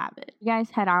still have it. You guys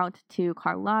head out to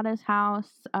Carlotta's house.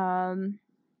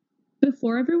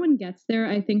 Before everyone gets there,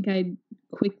 I think I'd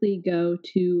quickly go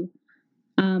to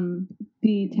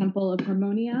the Temple of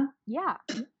Harmonia. Yeah.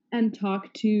 And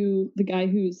talk to the guy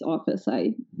whose office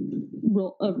I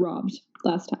robbed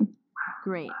last time.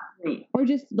 Great. Or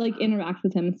just like interact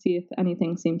with him and see if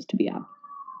anything seems to be up.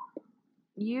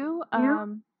 You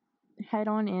head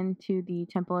on into the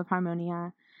Temple of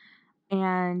Harmonia,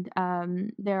 and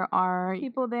there are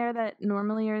people there that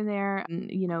normally are there,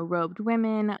 robed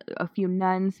women, a few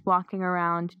nuns walking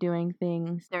around doing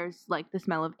things. There's like the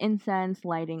smell of incense,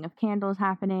 lighting of candles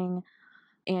happening,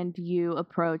 and you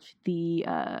approach the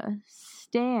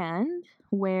stand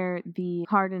where the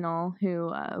cardinal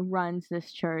who runs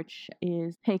this church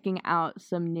is picking out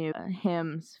some new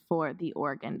hymns for the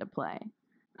organ to play.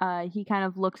 He kind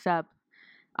of looks up,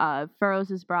 furrows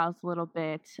his brows a little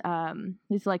bit.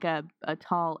 He's like a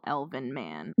tall elven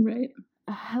man. Right.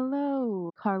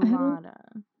 Hello,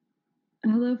 Carlotta.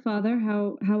 Hello, Father.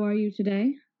 How are you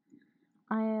today?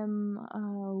 I am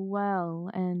well,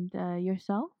 and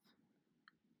yourself?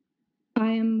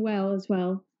 I am well as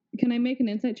well. Can I make an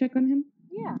insight check on him?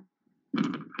 Yeah.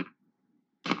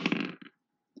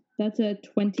 That's a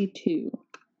 22.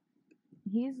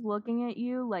 He's looking at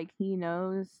you like he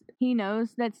knows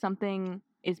that something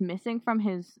is missing from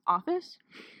his office.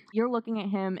 You're looking at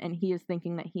him and he is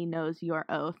thinking that he knows your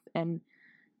oath, and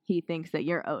he thinks that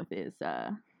your oath is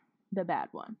the bad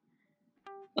one.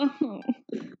 Oh.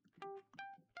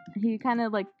 He kind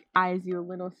of like eyes you a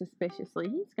little suspiciously.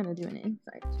 He's gonna do an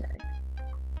insight check.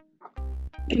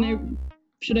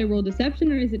 Should I roll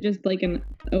deception, or is it just like an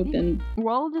open?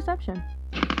 Roll deception.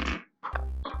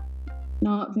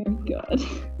 Not very good.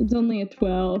 It's only a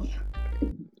 12.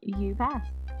 You pass.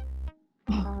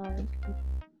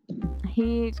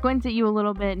 He squints at you a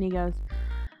little bit and he goes,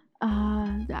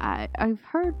 I've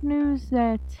heard news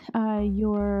that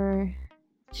your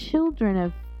children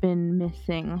have been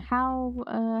missing.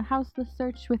 How's the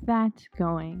search with that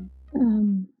going?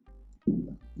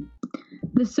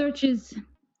 The search is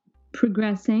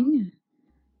progressing.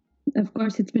 Of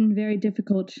course, it's been very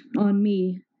difficult on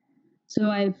me. So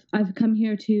I've come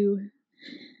here to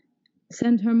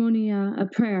send Harmonia a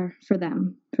prayer for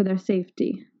them, for their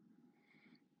safety.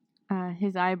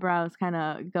 His eyebrows kind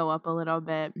of go up a little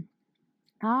bit.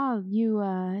 Oh,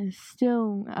 you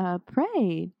still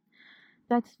prayed.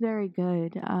 That's very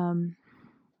good.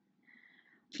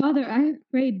 Father, I have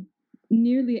prayed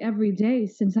nearly every day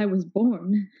since I was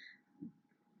born.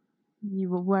 You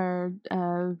were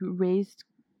raised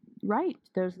right.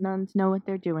 Those nuns know what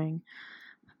they're doing.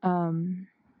 Can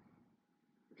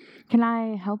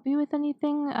I help you with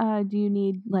anything? Do you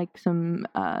need like some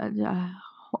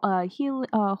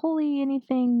holy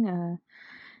anything?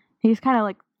 He's kind of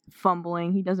like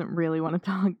fumbling. He doesn't really want to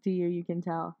talk to you. You can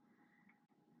tell.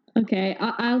 Okay,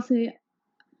 I'll say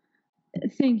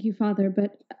thank you, Father,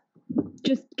 but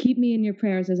just keep me in your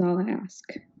prayers is all I ask.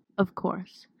 Of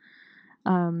course.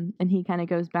 And he kind of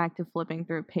goes back to flipping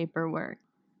through paperwork.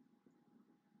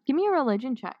 Give me a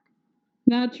religion check.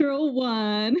 Natural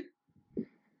 1.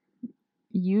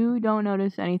 You don't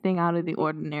notice anything out of the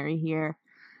ordinary here.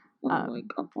 Oh my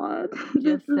god.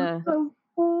 Just so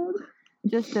fun.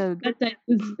 Just a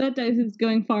that dice is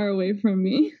going far away from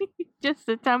me. Just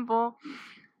a temple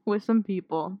with some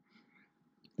people.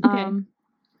 Okay.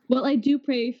 Well, I do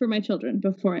pray for my children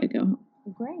before I go home.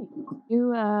 Great.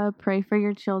 You pray for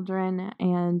your children,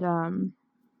 and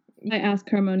I ask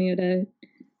Harmonia to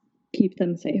keep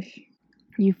them safe.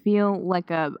 You feel like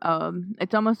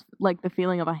it's almost like the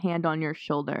feeling of a hand on your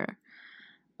shoulder,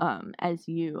 as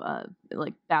you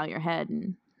like bow your head,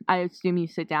 and I assume you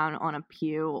sit down on a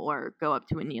pew or go up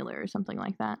to a kneeler or something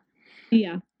like that.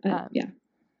 Yeah.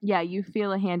 Yeah, you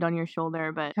feel a hand on your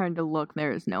shoulder, but turn to look,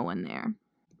 there is no one there.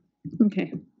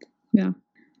 Okay. Yeah.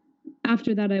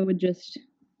 After that, I would just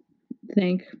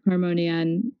thank Harmonia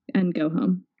and go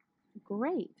home.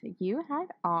 Great. You head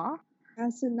off. I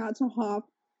said not to hop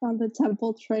on the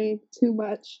temple train too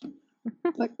much.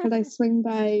 But could I swing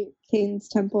by Kane's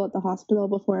temple at the hospital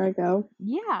before I go?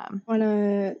 Yeah. I want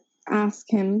to ask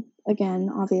him, again,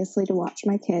 obviously, to watch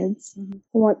my kids. I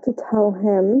want to tell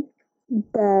him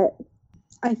that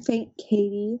I think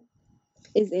Katie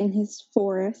is in his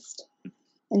forest.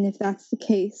 And if that's the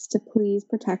case, to please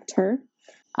protect her.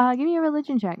 Give me a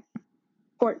religion check.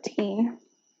 14.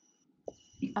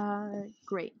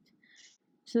 Great.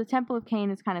 So the Temple of Cain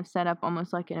is kind of set up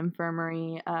almost like an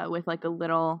infirmary, with like a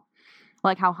little,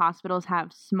 like how hospitals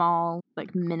have small,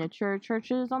 like miniature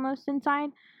churches almost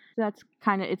inside. So that's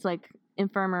kind of, it's like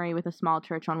infirmary with a small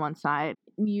church on one side.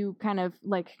 You kind of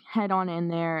like head on in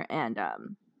there, and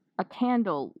a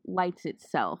candle lights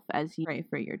itself as you pray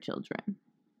for your children.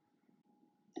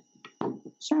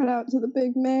 Shout out to the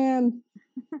big man.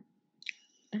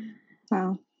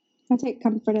 Wow. I take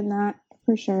comfort in that,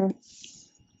 for sure.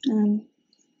 And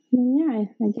yeah,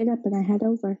 I get up and I head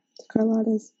over to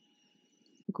Carlotta's.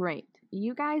 Great.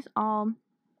 You guys all,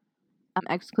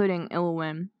 excluding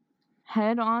Ilwyn,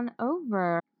 head on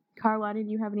over. Carlotta, do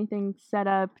you have anything set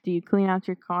up? Do you clean out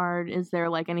your card? Is there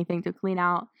like anything to clean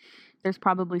out? There's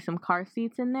probably some car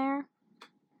seats in there.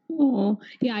 Oh,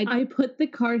 yeah. I put the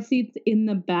car seats in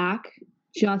the back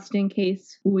just in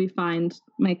case we find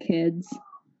my kids.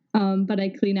 But I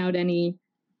clean out any,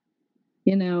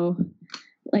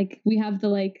 like we have the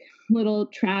like little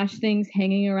trash things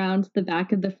hanging around the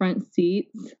back of the front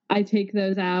seats. I take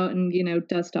those out and,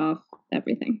 dust off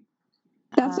everything.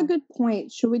 That's a good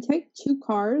point. Should we take 2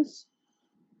 cars?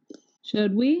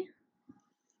 Should we?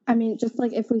 I mean, just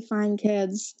like if we find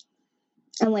kids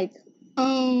and like,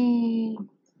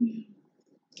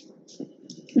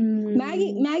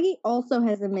 Maggie also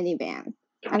has a minivan,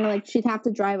 and like she'd have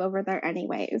to drive over there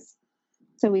anyways,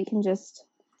 so we can just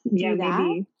do that.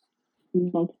 Maybe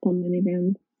multiple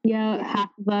minivans. Yeah, half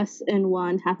of us in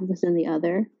one, half of us in the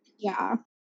other. Yeah.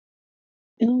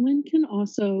 Ilwyn can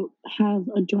also have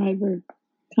a driver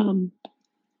come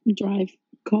drive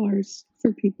cars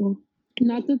for people.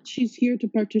 Not that she's here to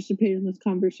participate in this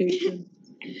conversation.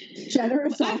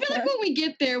 Generous I feel like when we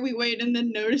get there, we wait and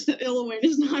then notice that Ilwyn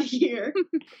is not here.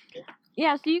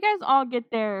 Yeah, so you guys all get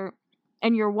there,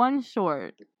 and you're one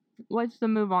short. What's the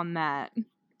move on that?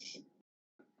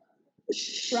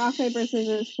 Rock, paper,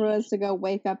 scissors for us to go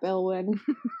wake up Ilwyn.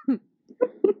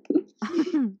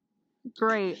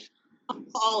 Great. I'll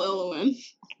call Ilwyn.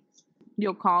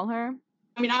 You'll call her?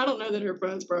 I mean, I don't know that her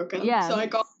phone's broken, so I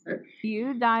call her.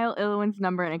 You dial Ilwyn's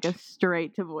number and it goes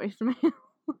straight to voicemail.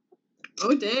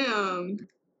 Oh, damn.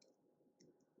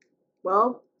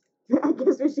 Well, I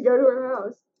guess we should go to her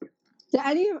house.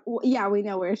 Yeah, we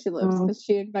know where she lives because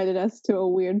she invited us to a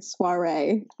weird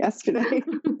soiree yesterday.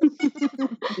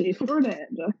 They sure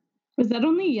did. Was that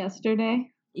only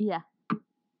yesterday? Yeah.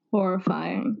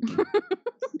 Horrifying.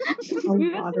 A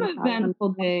We've lot had some of time. eventful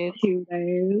days. 2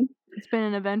 days. It's been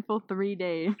an eventful 3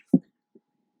 days.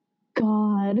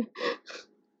 God.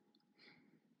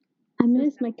 I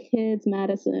miss my kids,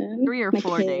 Madison. 3 or My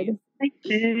 4 kid. days. My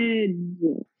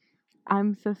kids.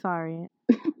 I'm so sorry.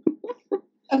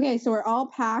 Okay, so we're all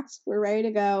packed. We're ready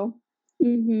to go.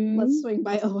 Mm-hmm. Let's swing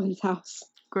by Owen's house.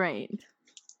 Great.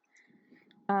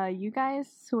 You guys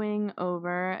swing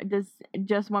over. Does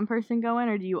just one person go in,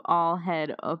 or do you all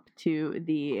head up to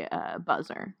the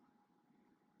buzzer?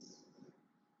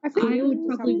 I would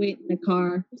probably wait in the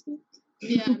car.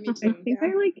 Yeah, me I too. think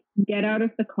I like get out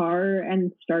of the car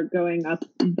and start going up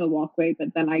the walkway,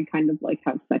 but then I kind of like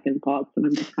have second thoughts and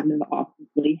I'm just kind of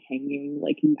awkwardly hanging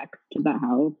like next to the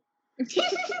house.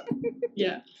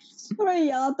 Yeah. I'm gonna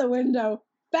yell out the window.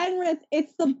 Fenris,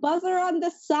 it's the buzzer on the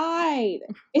side.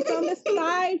 It's on the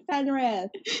side,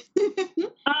 Fenris.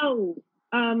 Oh,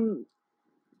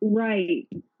 right.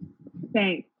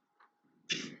 Thanks.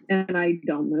 And I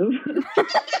don't move.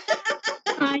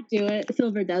 I do it.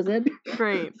 Silver does it.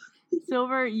 Great.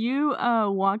 Silver, you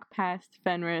walk past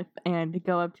Fenris and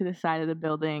go up to the side of the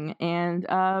building and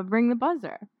ring the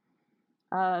buzzer.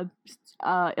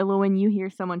 Ilowin, you hear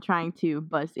someone trying to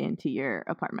buzz into your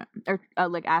apartment, or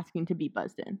like asking to be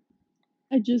buzzed in.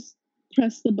 I just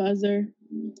press the buzzer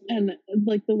and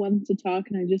like the ones to talk,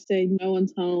 and I just say, "No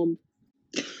one's home."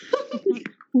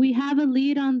 We have a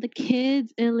lead on the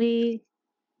kids, Illy.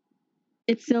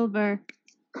 It's Silver.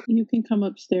 You can come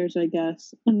upstairs, I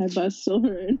guess. And I buzz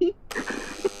Silver in.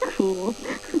 Cool.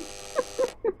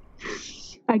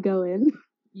 I go in.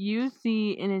 You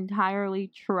see an entirely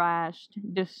trashed,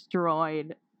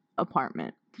 destroyed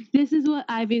apartment. This is what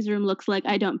Ivy's room looks like.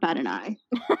 I don't bat an eye.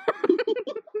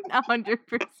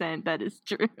 100% that is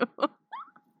true.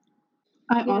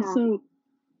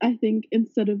 I think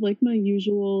instead of like my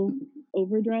usual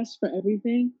overdress for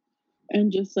everything,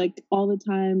 and just like all the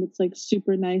time, it's like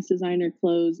super nice designer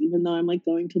clothes, even though I'm like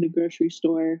going to the grocery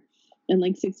store and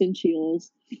like 6-inch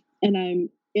heels. And I'm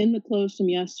in the clothes from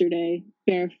yesterday,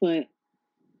 barefoot,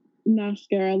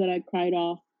 mascara that I cried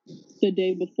off the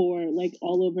day before, like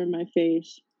all over my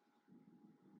face,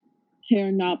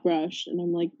 hair not brushed. And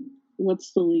I'm like,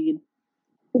 what's the lead?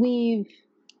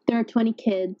 There are 20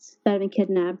 kids that have been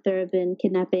kidnapped. There have been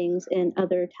kidnappings in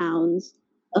other towns.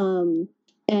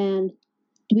 And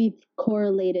we've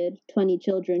correlated 20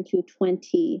 children to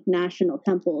 20 national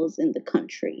temples in the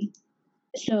country.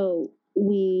 So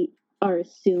we are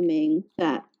assuming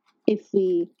that if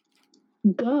we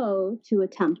go to a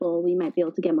temple, we might be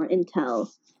able to get more intel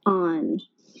on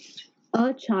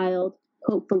a child,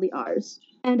 hopefully ours.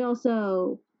 And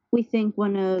also, we think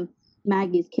one of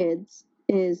Maggie's kids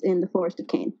is in the Forest of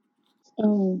Cain.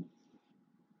 Oh.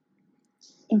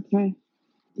 Okay.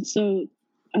 So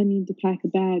I need to pack a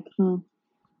bag, huh?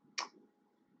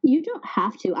 You don't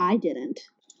have to. I didn't.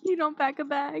 You don't pack a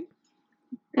bag?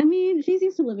 I mean, she's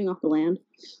used to living off the land.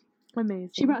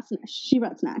 Amazing. She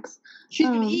brought snacks. She's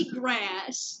gonna eat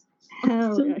grass.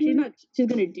 Hell yeah. She's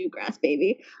gonna do grass,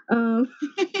 baby. What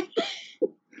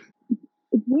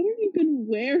are you gonna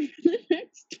wear for the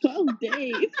next 12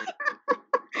 days?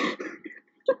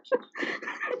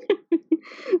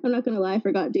 I'm not gonna lie, I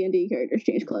forgot D&D characters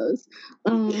change clothes.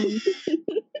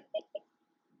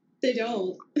 They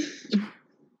don't.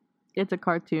 It's a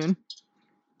cartoon.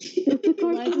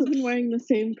 Eliza's been wearing the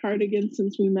same cardigan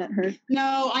since we met her.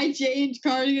 No, I changed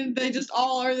cardigans. They just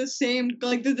all are the same.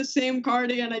 Like, they're the same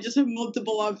cardigan. I just have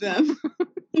multiple of them.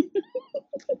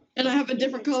 And I have a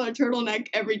different color turtleneck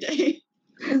every day.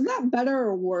 Is that better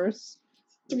or worse?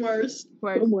 It's worse.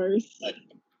 Worse.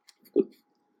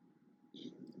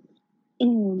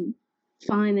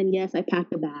 Fine, then yes, I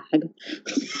packed a bag.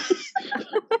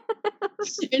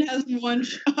 It has one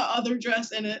other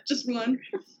dress in it. Just one.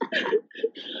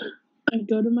 I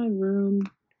go to my room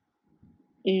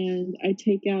and I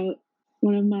take out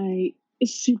one of my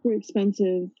super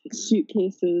expensive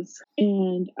suitcases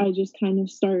and I just kind of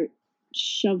start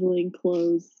shoveling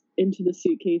clothes into the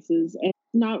suitcases and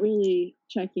not really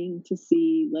checking to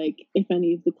see like if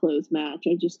any of the clothes match.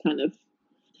 I just kind of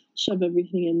shove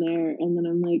everything in there and then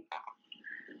I'm like,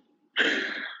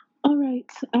 all right,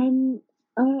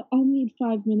 I'll need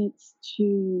 5 minutes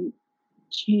to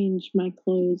change my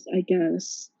clothes, I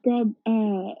guess. Grab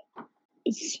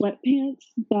sweatpants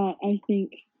that I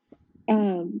think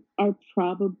are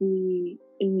probably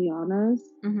Ileana's.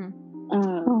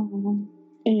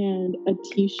 And a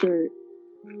t-shirt.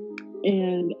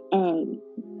 And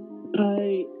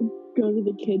I go to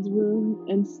the kids' room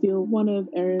and steal one of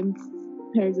Aaron's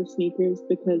pairs of sneakers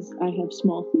because I have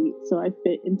small feet, so I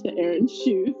fit into Aaron's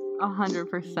shoes.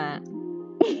 100%.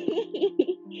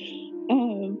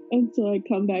 And so I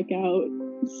come back out,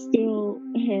 still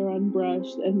hair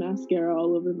unbrushed and mascara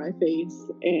all over my face,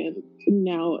 and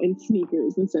now in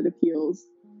sneakers instead of heels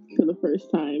for the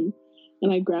first time.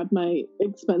 And I grab my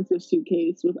expensive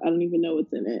suitcase with I don't even know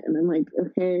what's in it, and I'm like,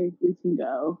 okay, we can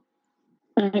go.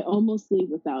 And I almost leave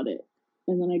without it.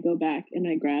 And then I go back and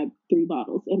I grab 3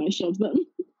 bottles and I shove them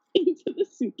into the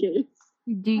suitcase.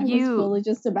 I was fully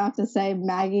just about to say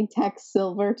Maggie texts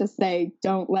Silver to say,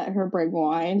 don't let her bring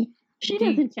wine. She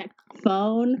doesn't check the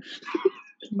phone.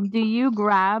 Do you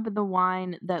grab the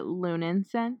wine that Lunan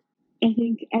sent? I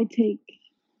think I take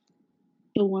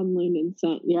the one Lunan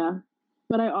sent, yeah.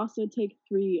 But I also take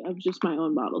 3 of just my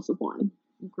own bottles of wine.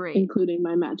 Great. Including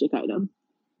my magic item.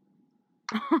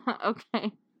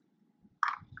 Okay.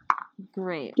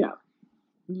 Great. Yeah.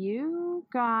 You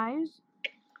guys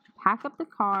pack up the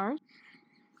cars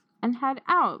and head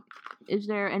out. Is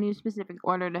there any specific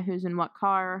order to who's in what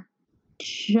car?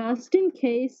 Just in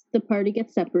case the party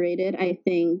gets separated, I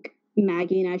think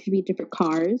Maggie and I should be different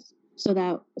cars so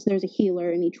there's a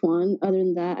healer in each one. Other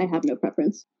than that, I have no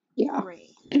preference. Yeah.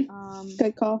 Great.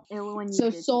 Good call. Ilwin, So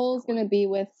Soul's gonna be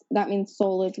with. That means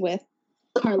Soul is with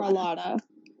Carlotta.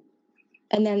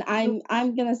 And then I'm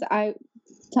gonna say,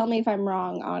 tell me if I'm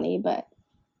wrong, Ani, but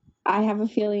I have a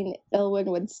feeling Ilwin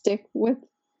would stick with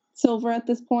Silver at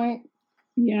this point.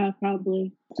 Yeah,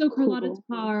 probably. So Carlotta's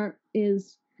car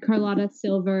is Carlotta,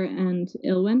 Silver, and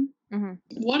Ilwin. Mm-hmm.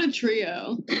 What a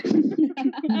trio.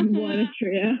 What a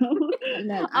trio.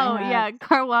 Oh, yeah.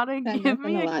 Carlotta, give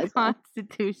me a Eliza.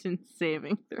 Constitution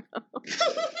saving throw.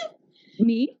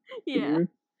 Me? Yeah.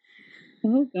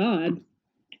 Oh, God.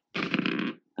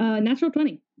 Natural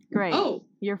 20. Great. Oh.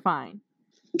 You're fine.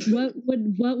 What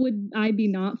would I be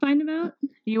not fine about?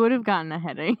 You would have gotten a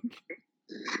headache.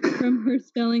 From her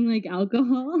spelling like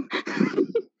alcohol?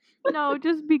 No,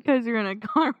 just because you're in a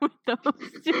car with those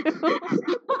two.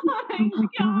 Oh my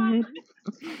god.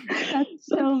 That's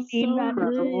so mean. That's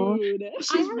rude.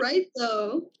 She's right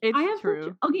though. It's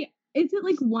true. Okay, is it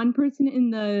like one person in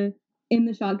the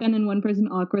shotgun and one person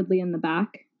awkwardly in the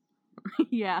back?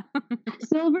 Yeah.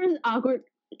 Silver's awkward.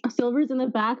 Silver's in the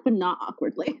back, but not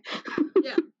awkwardly.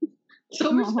 Yeah.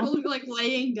 Silver's probably like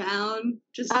laying down.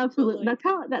 Just absolutely. That's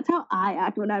how I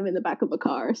act when I'm in the back of a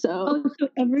car. So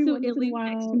every so once in a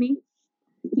while, next to me.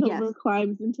 Silver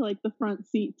climbs into like the front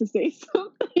seat to say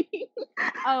something.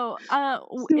 Oh,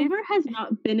 Silver has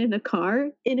not been in a car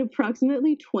in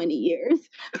approximately 20 years.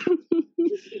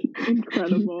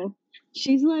 Incredible.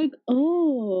 She's like,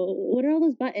 oh, what are all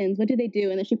those buttons? What do they do?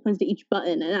 And then she points to each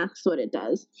button and asks what it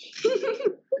does.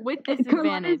 With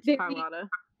disadvantage, Carlotta.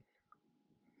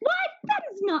 What? That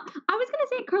is not. I was gonna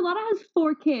say Carlotta has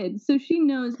 4 kids, so she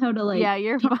knows how to like. Yeah,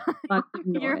 you're fine.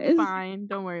 You're noise. fine.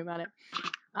 Don't worry about it.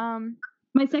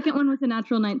 My second one was a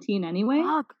natural 19 anyway.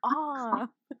 Fuck off.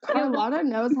 Carlotta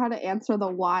knows how to answer the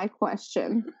why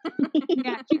question.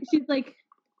 Yeah, she's like,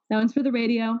 that one's for the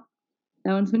radio.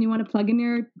 That one's when you want to plug in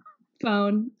your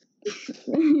phone.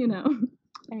 You know.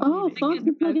 Oh, phones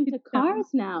can plug into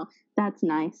cars now. That's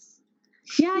nice.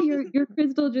 Yeah, your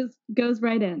crystal just goes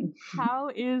right in. How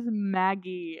is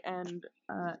Maggie and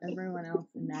everyone else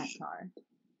in that car?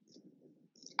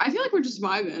 I feel like we're just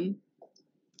vibing.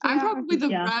 I'm probably the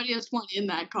rowdiest one in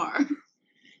that car.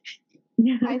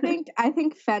 I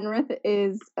think Fenrith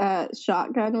is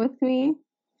shotgun with me.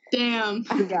 Damn.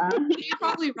 Yeah. You're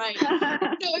probably right.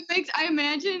 No, it makes. I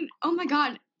imagine. Oh my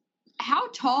god, how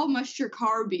tall must your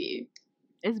car be?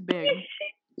 It's big.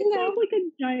 It's like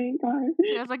a giant car.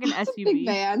 It's like an SUV. Big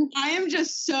van.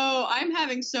 I'm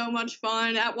having so much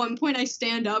fun. At one point, I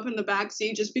stand up in the back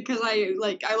seat just because I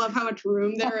love how much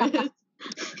room there is.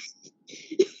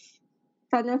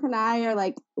 Fenrith and I are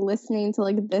like listening to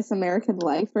like This American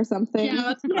Life or something.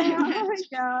 Yeah, that's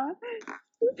Yeah.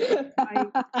 I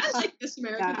like This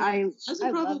American Life. I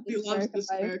probably love This loves American This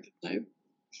Life. American Life.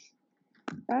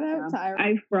 Shout out Tyra.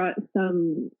 I brought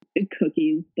some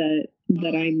cookies that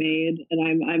I made,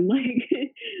 and I'm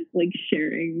like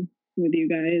sharing with you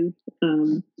guys.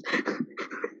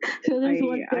 So there's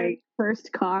one very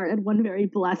cursed car and one very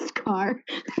blessed car.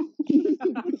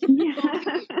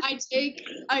 I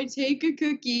take a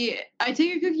cookie and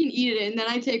eat it, and then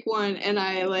I take one and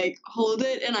I like hold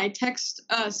it and I text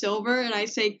Silver and I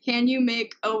say, "Can you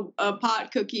make a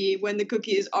pot cookie when the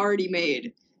cookie is already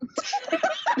made?"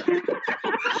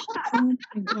 Oh my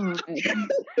god.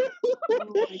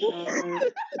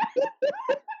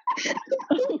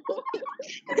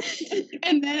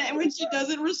 And then when she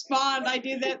doesn't respond, I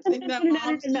do that thing that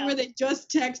moms do where they just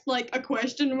text like a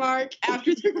question mark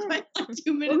after they're like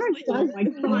 2 minutes Oh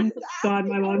later. my god,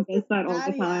 my mom does that all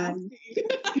the time.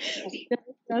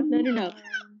 No.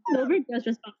 Silver does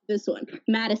respond to this one.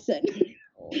 Madison.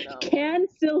 Can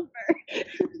Silver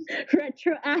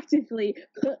retroactively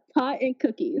put pot in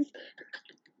cookies?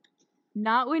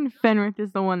 Not when Fenrith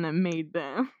is the one that made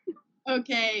them.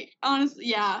 Okay, honestly,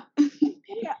 yeah.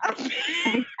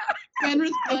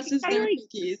 Fenris blesses their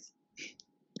cookies.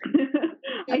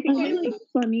 I think the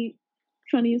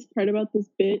funniest part about this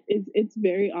bit is it's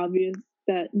very obvious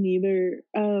that neither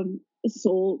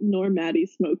Soul nor Maddie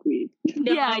smoke weed.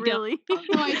 No, yeah, I really. No,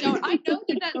 I don't. I know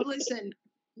that, listen,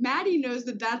 Maddie knows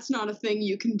that that's not a thing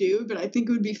you can do, but I think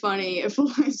it would be funny if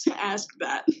Eliza asked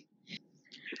that.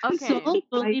 Okay. Soul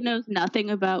fully knows nothing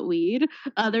about weed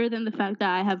other than the fact that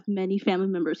I have many family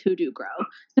members who do grow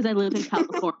because I live in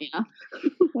California.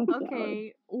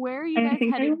 Okay, where are you guys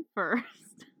headed first?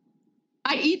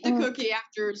 I eat the cookie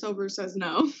after Silver says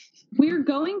no. We're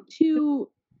going to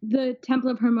the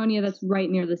Temple of Harmonia that's right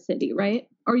near the city, right?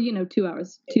 Or, 2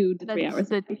 hours, 2 to 3 hours.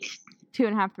 The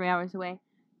 2.5, 3 hours away.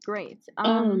 Great.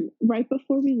 Right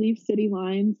before we leave city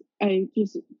lines, I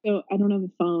don't have a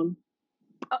phone.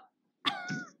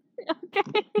 Okay.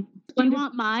 Do you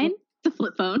want mine? The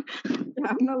flip phone.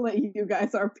 I'm gonna let you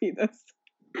guys RP this.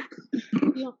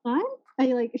 You want mine?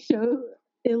 I show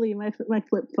Illy my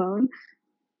flip phone.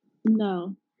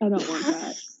 No, I don't want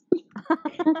that.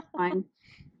 That's fine.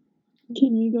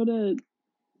 Can we go to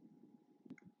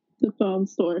the phone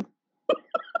store?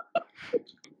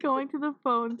 Going to the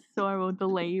phone store will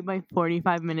delay you by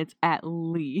 45 minutes at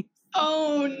least.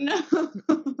 Oh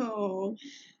no.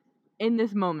 In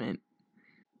this moment.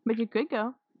 But you could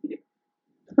go.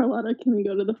 Carlotta, can we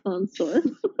go to the phone store?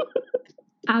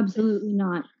 Absolutely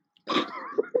not.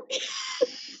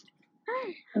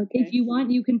 Okay. If you want,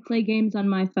 you can play games on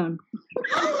my phone.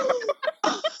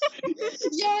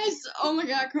 Yes! Oh my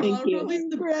god, Carlotta plays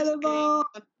the Incredible.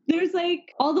 There's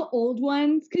all the old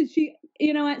ones because she,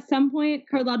 at some point,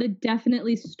 Carlotta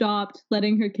definitely stopped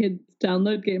letting her kids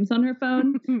download games on her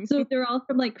phone. So they're all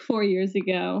from 4 years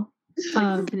ago.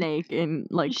 Snake and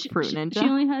Fruit Ninja. She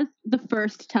only has the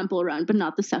first temple run, but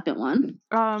not the second one.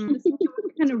 The second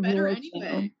one's kind of better rules, anyway.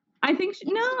 though. I think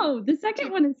no, the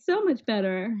second one is so much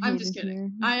better. I'm just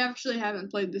kidding. I actually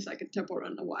haven't played the second temple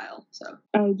run in a while, so.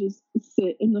 I would just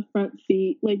sit in the front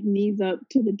seat, knees up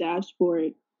to the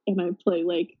dashboard, and I play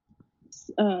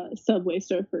Subway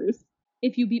Surfers.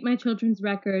 If you beat my children's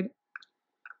record,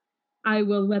 I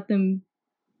will let them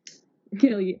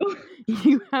kill you.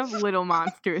 You have little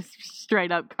monsters,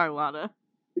 straight up, Carlotta.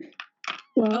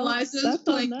 Well, Eliza's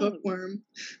playing Bookworm.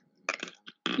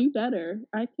 Do better.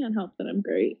 I can't help that I'm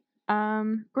great.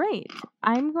 Great.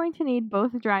 I'm going to need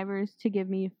both drivers to give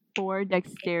me 4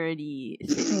 dexterity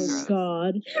saving throws.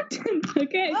 God.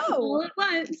 Okay. All at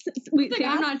once. Wait,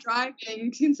 I'm not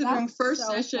driving, considering first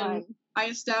session fun. I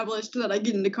established that I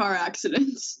get into car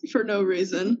accidents for no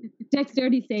reason.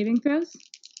 Dexterity saving throws?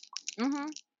 Mm-hmm.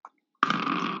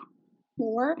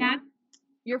 4?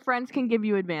 Your friends can give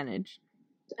you advantage.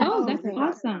 Oh, that's okay.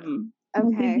 awesome.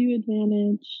 I'll give Okay. you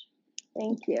advantage.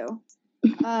 Thank you.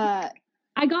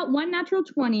 I got 1 natural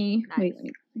 20. Nice.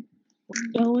 Wait.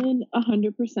 Going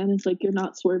 100% is you're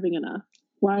not swerving enough.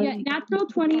 Why? Yeah, natural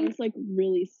 20. It's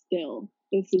really still.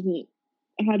 This isn't.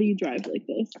 How do you drive like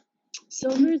this?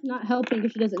 Silver's not helping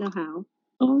because she doesn't know how.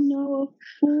 Oh no, a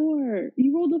 4.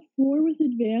 You rolled a 4 with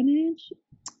advantage?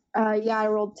 Yeah, I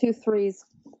rolled 2 3s.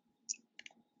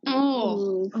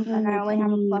 Oh. And I only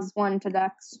have a +1 to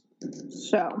Dex.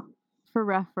 So. For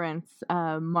reference,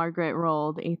 Margaret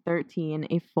rolled a 13,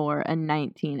 a 4, a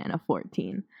 19, and a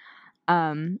 14.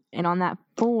 And on that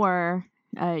 4,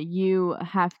 you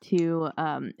have to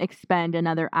expend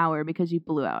another hour because you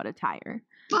blew out a tire.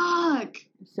 Fuck!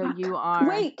 So you are...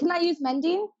 Wait, can I use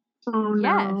mending? Oh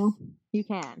Yes, no. you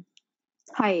can.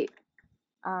 Tight.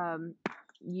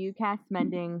 You cast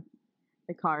mending.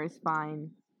 The car is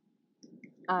fine.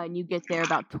 And you get there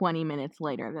about 20 minutes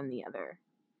later than the other.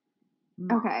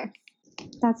 Okay.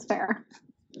 That's fair.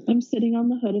 I'm sitting on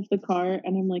the hood of the car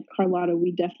and I'm like, Carlotta,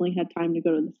 we definitely had time to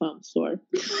go to the phone store.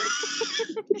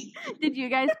 Did you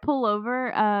guys pull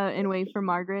over and wait for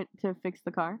Margaret to fix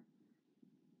the car?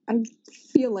 I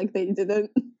feel like they didn't.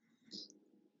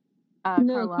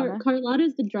 No, Carlotta?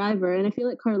 Carlotta's the driver, and I feel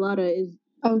like Carlotta is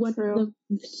True.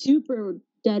 the super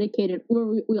dedicated.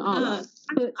 Well, we all are.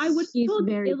 But I would he's told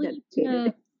very Illy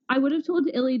dedicated. I would have told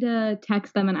Illy to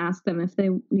text them and ask them if they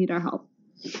need our help.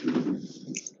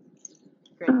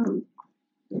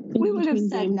 We would have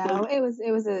said no. It was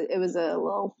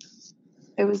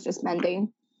just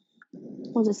mending.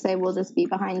 We'll just say we'll just be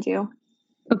behind you.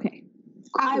 Okay.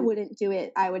 I wouldn't do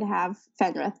it. I would have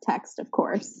Fenrith text, of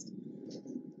course.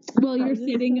 Well, you're just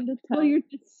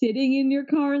sitting in your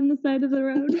car on the side of the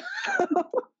road.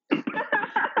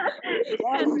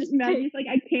 Maggie's like,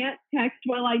 I can't text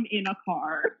while I'm in a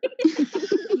car.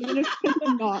 Even if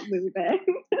I'm not moving.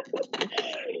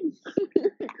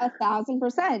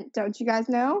 1,000%. Don't you guys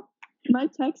know? My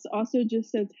text also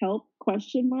just says help ?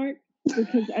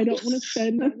 Because I don't want to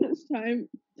spend that much time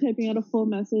typing out a full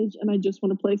message, and I just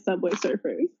want to play Subway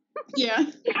Surfers. Yeah.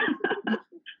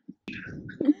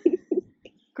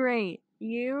 Great.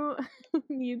 You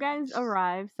guys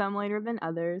arrive, some later than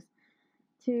others,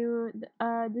 to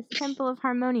this Temple of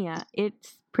Harmonia.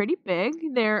 It's pretty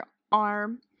big. There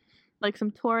are like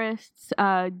some tourists,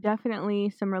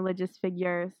 definitely some religious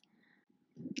figures.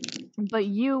 But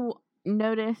you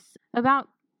notice about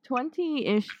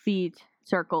 20-ish feet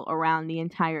circle around the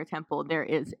entire temple. There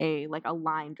is a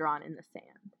line drawn in the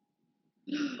sand.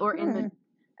 Or in the,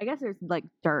 I guess there's like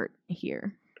dirt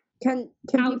here. Can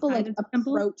people like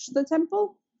approach the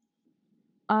temple?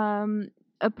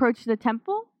 Approach the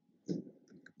temple?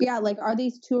 Yeah, like are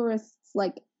these tourists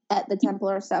like at the temple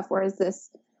or stuff? Or is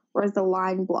the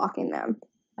line blocking them?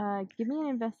 Give me an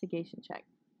investigation check.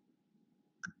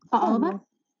 All of us?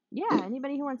 Yeah,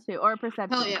 anybody who wants to, or a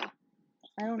perception. Hell yeah.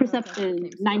 I don't Perception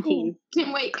 19.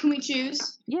 Can we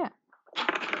choose? Yeah.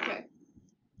 Okay.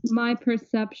 My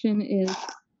perception is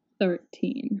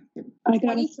 13. I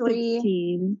got 23.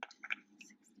 16.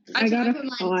 I got a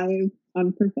 5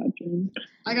 on perception.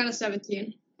 I got a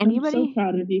 17. Anybody? I'm so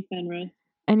proud of you, Fenrith.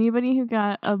 Anybody who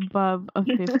got above a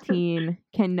 15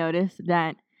 can notice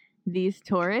that these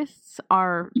tourists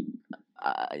are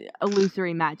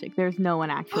illusory magic. There's no one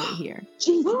actually here.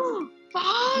 Jesus.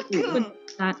 Fuck!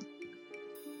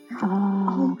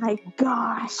 Oh my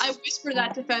gosh. I whispered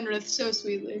that to Fenrith so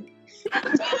sweetly. So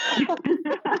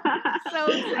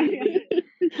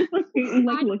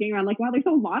like looking around like, wow, there's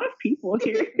a lot of people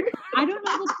here. I don't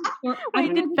know.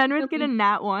 Wait, did Fenrith get a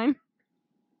nat 1?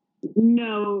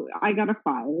 No, I got a 5.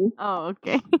 Oh,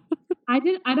 okay. I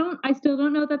still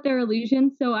don't know that they're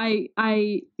illusions, so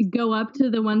I go up to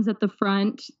the ones at the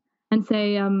front and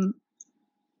say,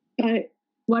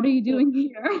 what are you doing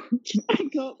here? I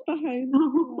go up behind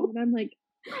them and I'm like,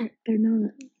 they're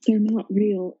not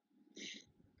real.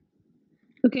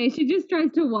 Okay, she just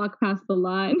tries to walk past the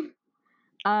line.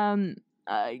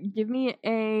 Give me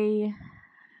a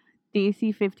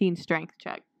DC 15 strength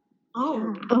check.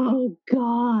 Oh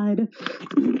God.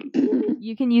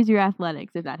 You can use your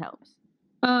athletics if that helps.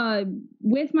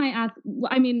 With my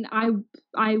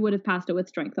I would have passed it with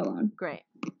strength alone. Great.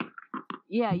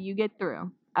 Yeah, you get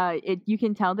through. You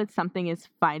can tell that something is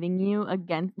fighting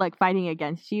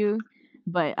against you,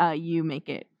 but you make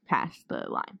it past the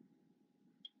line.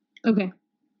 Okay.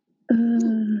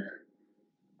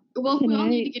 Well, if we all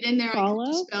need to get in there, follow? I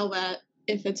can dispel that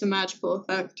if it's a magical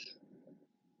effect.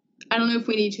 I don't know if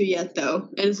we need to yet, though.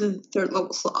 It is a 3rd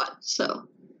level slot, so.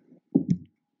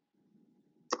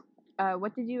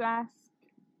 What did you ask?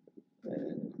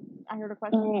 I heard a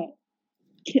question.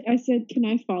 I said, can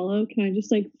I follow? Can I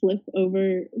just flip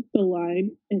over the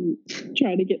line and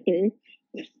try to get through?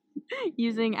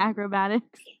 Using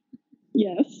acrobatics?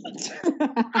 Yes.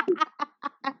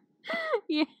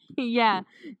 Yeah.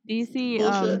 DC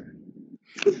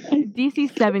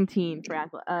DC 17 for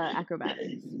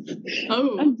acrobatics.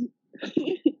 Oh.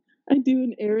 I do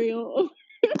an aerial.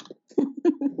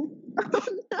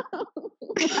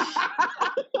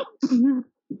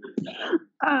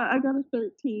 I got a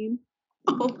 13.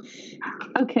 Oh.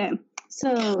 Okay,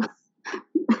 so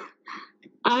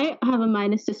I have a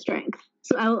minus to strength,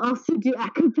 so I will also do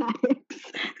acrobatics.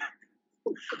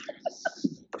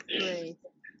 Great.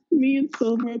 Me and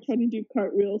Silver are trying to do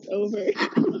cartwheels over.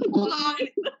 Hold on.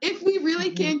 If we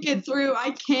really can't get through,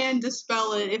 I can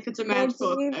dispel it if it's a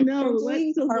magical effect. No,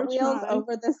 let's cartwheels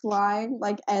over this line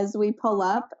as we pull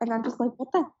up, and I'm just like,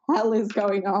 what the hell is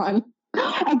going on?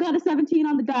 I got a 17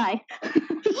 on the die.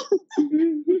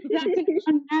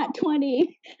 At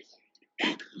 20.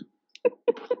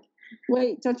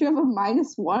 Wait, don't you have a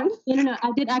 -1? No,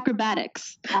 I did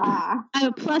acrobatics. I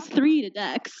have a +3 to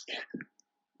dex.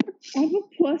 I have a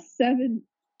 +7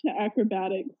 to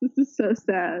acrobatics. This is so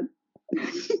sad.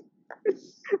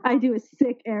 I do a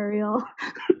sick aerial.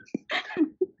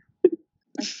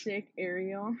 A sick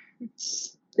aerial.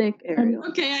 Sick aerial.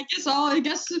 Okay, I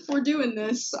guess if we're doing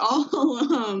this,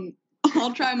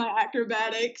 I'll try my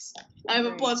acrobatics. I have a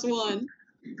Great. +1.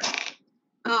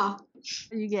 Ah, What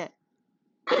do you get?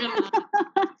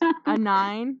 I A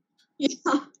 9?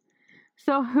 yeah.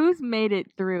 So who's made it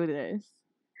through this?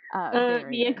 Me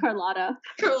barrier? and Carlotta.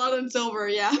 Carlotta and Silver,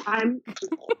 yeah. I'm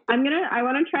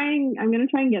gonna try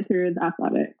and get through the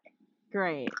athletic.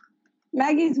 Great.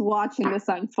 Maggie's watching this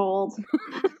unfold.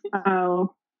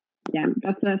 Oh, yeah,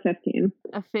 that's a 15.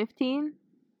 A 15?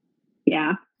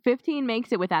 Yeah. 15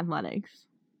 makes it with athletics.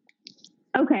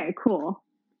 Okay, cool.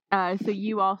 So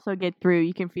you also get through.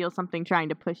 You can feel something trying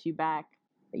to push you back,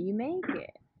 but you make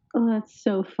it. Oh, that's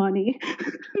so funny.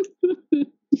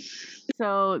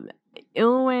 So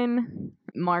Ilwyn,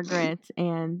 Margaret,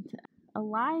 and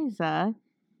Eliza,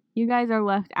 you guys are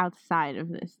left outside of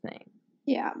this thing.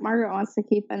 Yeah, Margaret wants to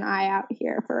keep an eye out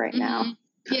here for right now.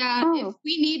 Yeah, if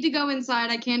we need to go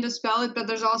inside, I can dispel it, but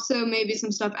there's also maybe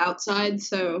some stuff outside,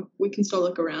 so we can still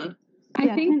look around.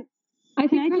 I think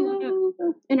Can I do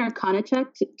an Arcana check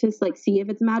to like see if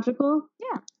it's magical?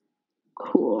 Yeah.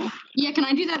 Cool. Yeah, can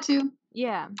I do that too?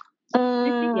 Yeah. Yeah,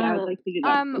 I'd like to do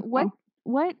that. as well.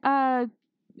 What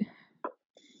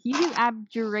you do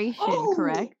abjuration,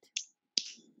 correct?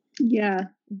 Yeah.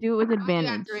 Do it with I'll do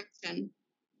advantage. abjuration.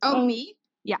 Oh, me?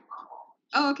 Yeah.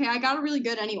 Oh, okay, I got it really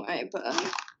good anyway, but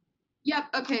yep,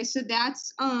 okay, so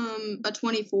that's a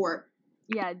 24.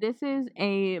 Yeah, this is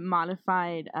a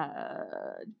modified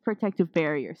protective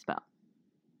barrier spell.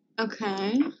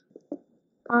 Okay.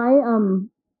 I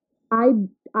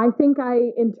think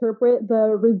I interpret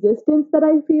the resistance that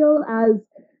I feel as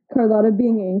Carlotta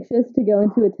being anxious to go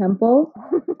into a temple.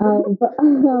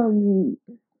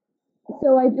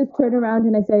 So I just turn around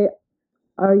and I say,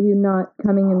 "Are you not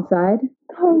coming inside?"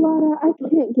 Carlotta, I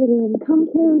can't get in. Come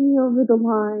carry me over the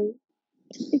line.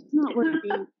 It's not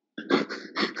working.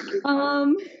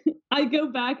 I go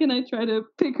back and I try to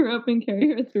pick her up and carry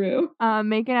her through.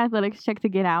 Make an athletics check to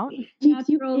get out.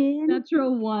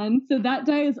 Natural 1. So that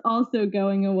die is also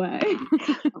going away.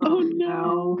 Oh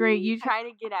no. Great, you try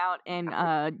to get out and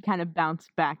kind of bounce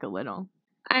back a little.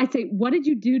 I say, what did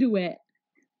you do to it?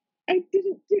 I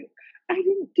didn't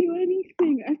do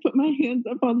anything. I put my hands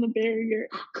up on the barrier.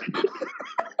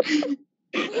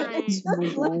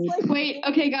 Wait,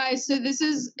 okay, guys, so this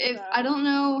is, I don't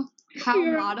know how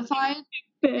modified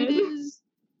it is.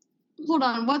 Hold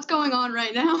on, what's going on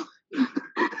right now?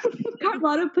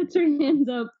 Carlotta puts her hands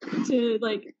up to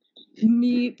like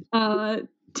meet to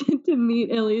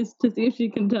meet Ilias to see if she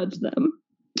can touch them.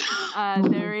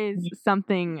 There is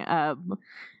something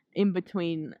in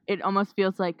between. It almost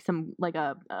feels like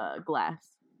a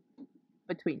glass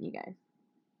between you guys.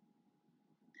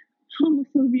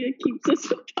 Homophobia keeps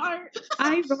us apart.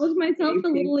 I rolled myself a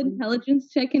little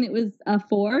intelligence check and it was a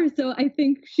 4. So I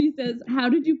think she says, "How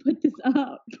did you put this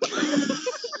up?"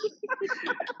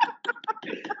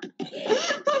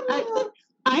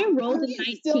 I rolled a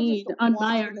 19 on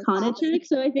my Arcana check,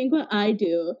 so I think what I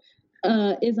do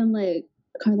is I'm like,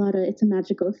 Carlotta, it's a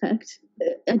magical effect.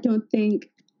 I don't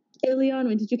think. Ilion,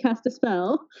 when did you cast a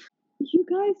spell? You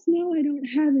guys know I don't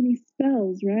have any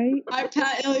spells, right? I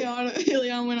pat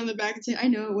Ilion went on the back and said, "I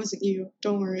know it wasn't you.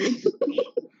 Don't worry." Thank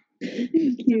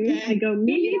you. Okay. I go,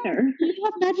 me neither. Do you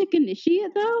have magic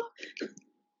initiate though?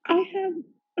 I have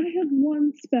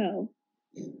one spell.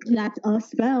 That's a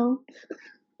spell.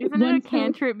 Isn't it a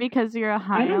cantrip because you're a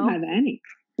high I don't elf? have any.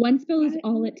 One spell is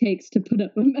all it takes to put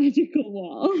up a magical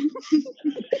wall.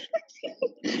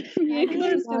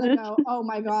 Oh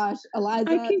my gosh, Eliza,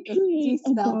 I can create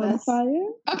a bonfire.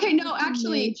 Okay, no,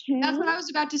 actually, that's what I was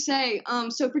about to say.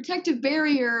 So protective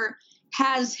barrier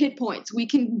has hit points. We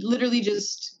can literally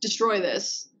just destroy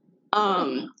this.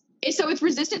 So it's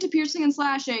resistant to piercing and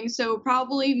slashing. So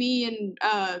probably me and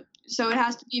so it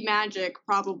has to be magic,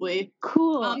 probably.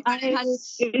 Cool.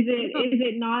 Is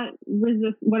it not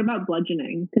resist? What about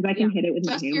bludgeoning? Because I can hit it with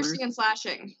my Just hammer. piercing and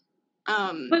slashing.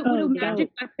 But would a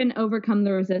magic weapon overcome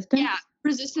the resistance? Yeah,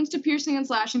 resistance to piercing and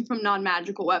slashing from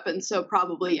non-magical weapons. So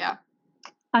probably, yeah.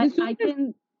 I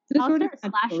can. I'll start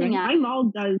slashing at My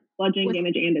maul does bludgeoning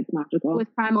damage and it's magical.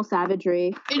 with primal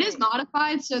savagery. It is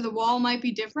modified, so the wall might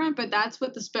be different, but that's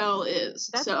what the spell is.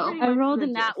 So I rolled a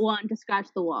nat 1 to scratch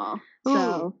the wall.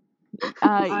 So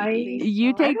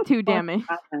you take 2 damage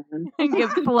and get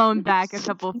flown back a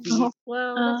couple feet.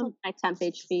 Well, that's my temp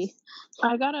HP.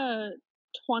 I got a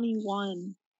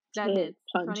 21. That to hits.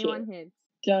 punch 21 it. hits.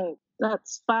 Dope.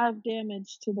 That's 5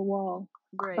 damage to the wall.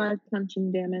 Great. 5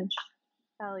 punching damage.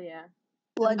 Hell yeah.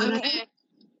 okay.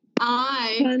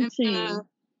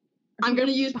 I'm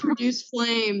gonna use produce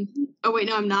flame. Oh wait,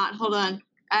 no, I'm not. Hold on.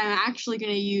 I'm actually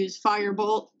gonna use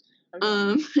firebolt.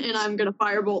 And I'm gonna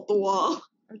firebolt the wall.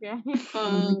 Okay.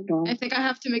 I think I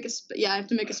have to make I have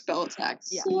to make a spell attack.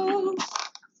 Yeah.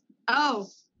 So,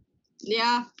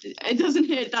 yeah, it doesn't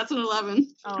hit. That's an 11.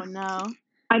 Oh no.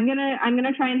 I'm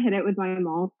gonna try and hit it with my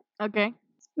maul. Okay.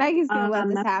 Maggie's gonna let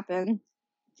this that's- happen.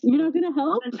 You're not gonna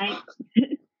help?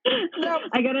 Nope.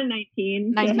 I got a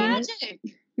 19. 19. Magic.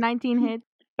 19 hits.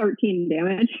 13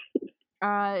 damage.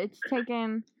 It's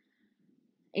taken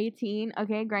 18.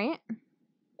 Okay, great.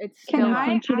 It's Can still I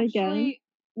punch it again? actually,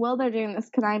 while they're doing this,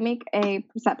 can I make a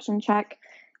perception check?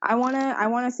 I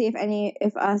wanna see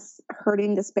if us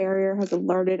hurting this barrier has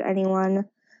alerted anyone,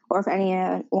 or if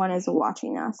anyone is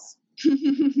watching us.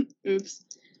 Oops.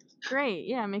 great.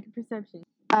 Yeah, make a perception.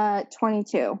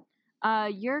 22.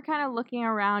 You're kind of looking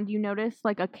around. You notice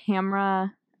like a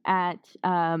camera at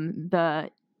the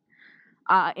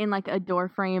in like a door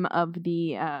frame of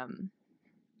the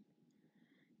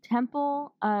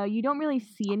temple. You don't really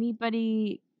see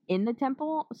anybody in the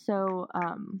temple, so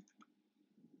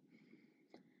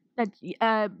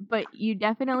but you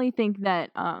definitely think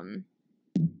that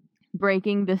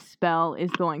breaking the spell is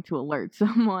going to alert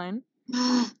someone.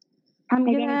 I'm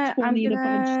I got a 20 to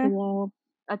punch the wall.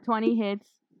 A 20 hits.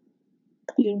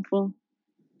 Beautiful.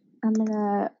 I'm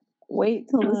gonna wait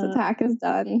till this attack is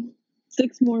done.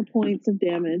 6 more points of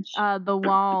damage. The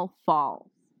wall falls.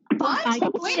 What?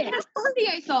 Wait, it was 30,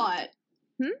 I thought.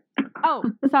 Oh,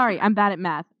 sorry, I'm bad at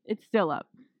math. It's still up.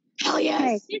 Hell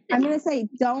yes. Okay, I'm gonna say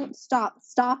don't stop.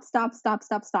 I'm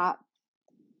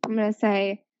gonna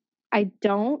say I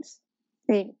don't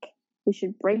think we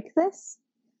should break this.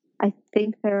 I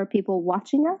think there are people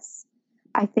watching us.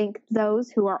 I think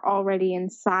those who are already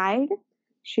inside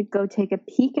should go take a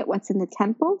peek at what's in the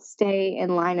temple, stay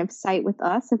in line of sight with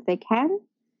us if they can,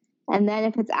 and then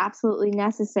if it's absolutely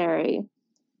necessary,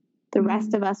 the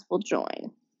rest of us will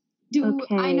join.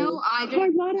 I know I did.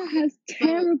 Carlotta has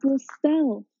terrible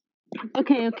stealth.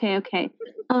 Okay.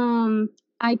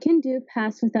 I can do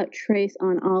pass without trace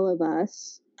on all of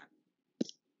us.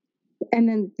 And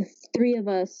then the 3 of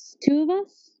us, 2 of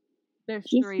us? There's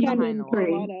Just 3 behind the wall.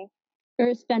 Carlotta. Or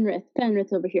is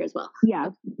Fenrith over here as well? Yeah,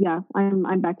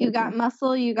 I'm back. You got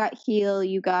muscle, you got heal,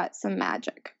 you got some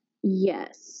magic.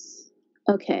 Yes.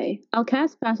 Okay. I'll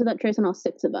cast pass without trace on all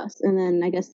 6 of us. And then I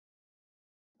guess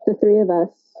the 3 of us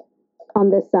on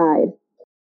this side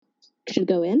should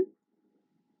go in?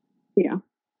 Yeah.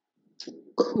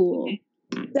 Cool.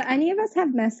 Do any of us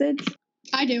have message?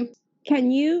 I do.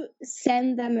 Can you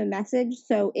send them a message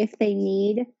so if they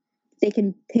need, they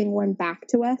can ping one back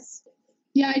to us?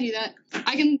 Yeah, I do that.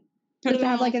 I can put Just it on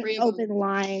have all like an 3 of them. open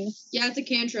line. Yeah, it's a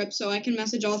cantrip, so I can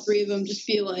message all 3 of them. Just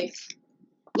be like,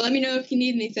 let me know if you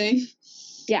need anything.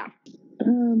 Yeah.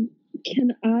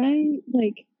 Can I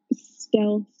like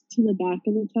stealth to the back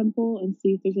of the temple and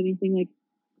see if there's anything like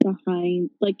behind?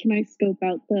 Like, can I scope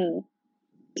out the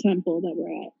temple that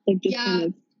we're at? Like, just kind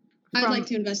of. I'd like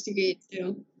to investigate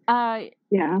too.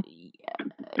 Yeah.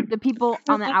 The people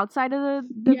on the outside of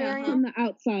the barrier? On the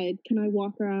outside. Can I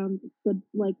walk around the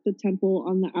temple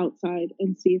on the outside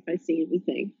and see if I see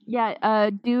anything? Yeah,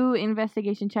 do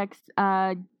investigation checks.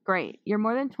 Great. You're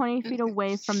more than 20 feet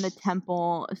away from the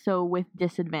temple, so with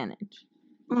disadvantage.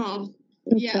 Oh.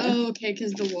 Yeah, okay,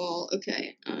 because the wall.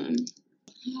 Okay.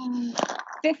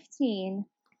 15.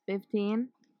 15?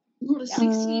 Rolled a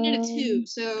 16 and a 2,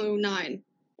 so 9.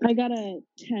 I got a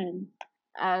 10.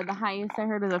 The highest I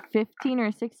heard was a 15 or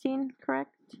a 16,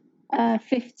 correct?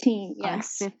 15,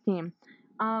 yes. 15.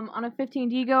 On a 15,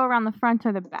 do you go around the front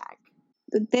or the back?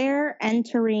 They're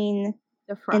entering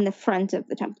The front. in the front of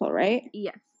the temple, right?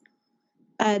 Yes.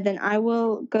 Then I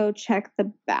will go check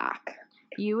the back.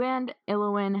 You and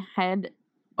Illuin head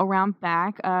around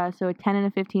back, so a 10 and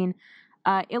a 15.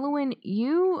 Illuin,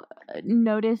 you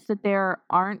notice that there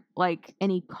aren't, like,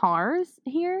 any cars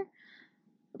here.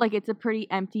 Like, it's a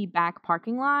pretty empty back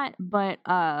parking lot, but,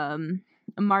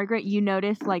 Margaret, you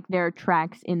notice, like, there are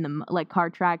tracks in the, like, car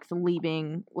tracks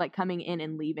leaving, like, coming in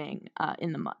and leaving,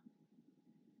 in the mud.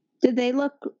 Did they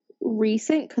look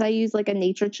recent? Could I use, like, a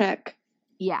nature check?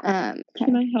 Yeah.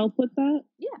 Can I help with that?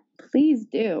 Yeah. Please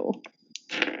do.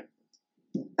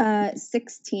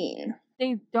 16.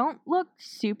 They don't look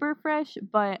super fresh,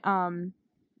 but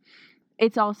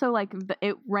it's also like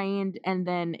it rained and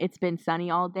then it's been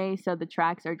sunny all day, so the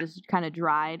tracks are just kind of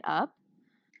dried up.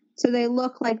 So they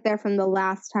look like they're from the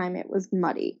last time it was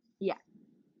muddy. Yeah,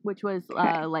 which was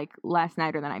like last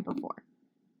night or the night before.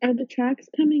 Are the tracks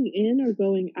coming in or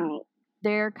going out?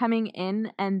 They're coming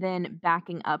in and then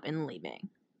backing up and leaving.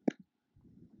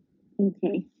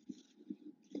 Okay.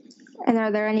 And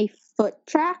are there any foot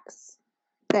tracks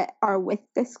that are with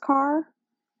this car?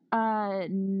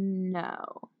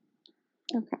 No.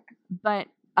 Okay. But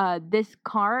this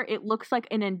car, it looks like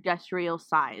an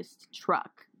industrial-sized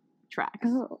truck tracks.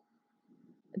 Oh.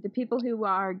 The people who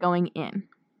are going in.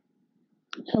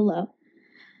 Hello.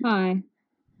 Hi.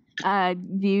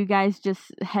 Do you guys just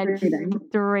head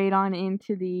straight on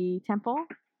into the temple?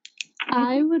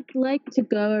 I would like to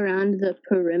go around the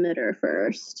perimeter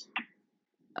first.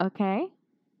 Okay.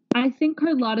 I think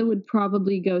Carlotta would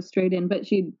probably go straight in, but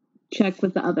she'd check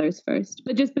with the others first.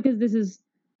 But just because this is,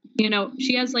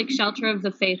 she has like shelter of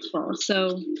the faithful,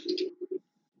 so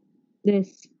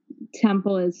this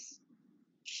temple is,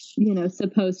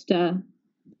 supposed to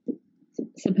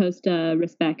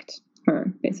respect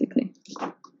her, basically.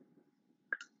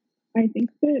 I think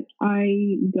that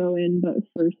I go in, but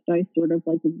first I sort of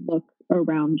like look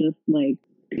around just like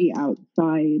the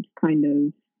outside kind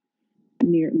of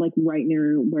right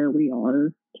near where we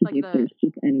are to see if there's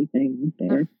just anything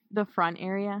there. The front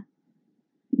area?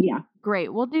 Yeah.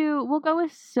 Great. We'll go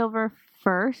with Silver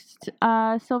first.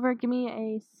 Silver, give me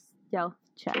a stealth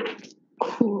check.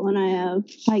 Cool, and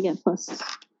I get plus.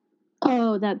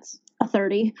 Oh, that's a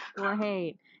 30.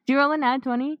 Great. Do you roll a nat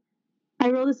 20? I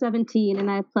rolled a 17 and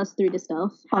I have plus 3 to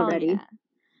stealth already.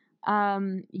 Yeah.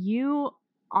 You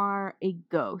are a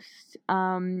ghost.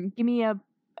 Give me a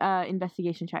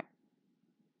investigation check.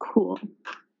 Cool.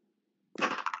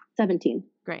 17.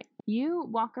 Great. You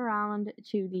walk around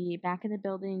to the back of the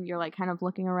building. You're like kind of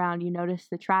looking around. You notice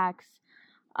the tracks,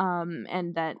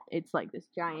 and that it's like this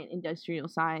giant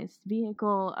industrial-sized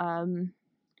vehicle.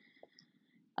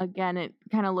 Again, it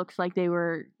kind of looks like they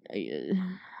were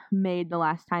made the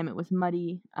last time it was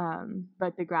muddy,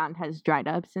 but the ground has dried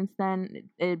up since then.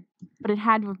 But it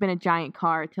had to have been a giant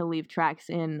car to leave tracks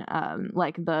in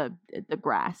like the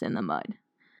grass and the mud.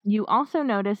 You also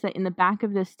notice that in the back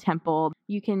of this temple,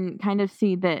 you can kind of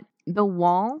see that the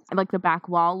wall, like the back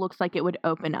wall, looks like it would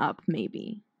open up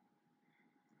maybe.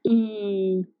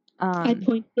 I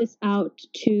point this out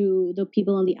to the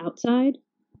people on the outside.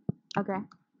 Okay.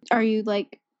 Are you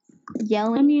like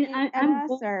yelling at us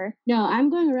or? No,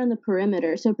 I'm going around the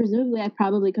perimeter, so presumably I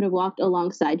probably could have walked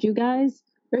alongside you guys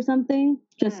or something,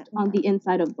 just on the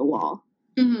inside of the wall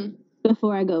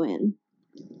before I go in.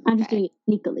 I'm just doing it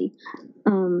sneakily.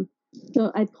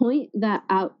 So I point that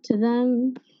out to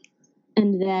them,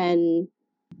 and then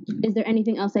is there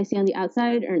anything else I see on the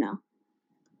outside or no?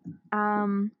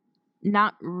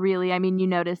 Not really. I mean, you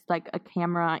noticed like a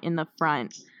camera in the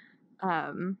front,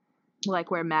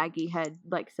 like where Maggie had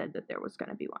like said that there was going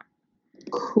to be one.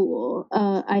 Cool.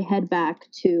 I head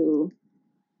back to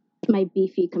my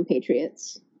beefy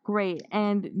compatriots. Great.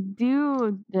 And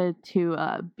do the two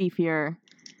beefier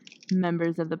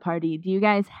members of the party, do you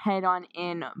guys head on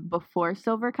in before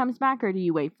Silver comes back, or do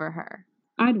you wait for her?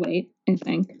 I'd wait, I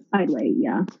think. I'd wait,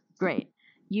 yeah. Great.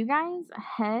 You guys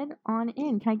head on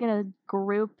in. Can I get a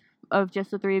group of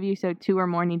just the three of you, so 2 or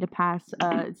more need to pass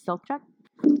a stealth check?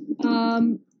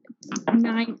 19.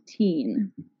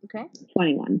 Okay.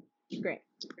 21. Great.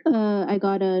 I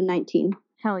got a 19.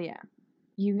 Hell yeah.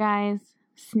 You guys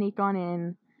sneak on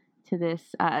in to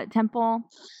this temple,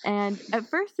 and at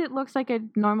first it looks like a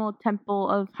normal temple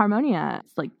of Harmonia.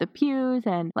 It's like the pews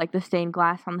and like the stained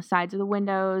glass on the sides of the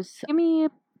windows. Give me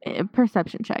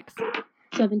perception checks.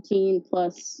 17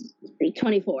 plus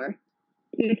 24.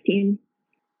 15.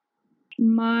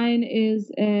 Mine is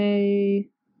a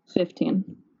 15.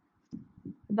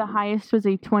 The highest was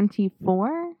a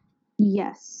 24?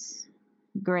 Yes.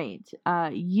 Great.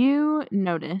 You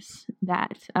notice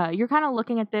that you're kind of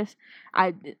looking at this.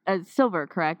 Silver,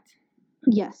 correct?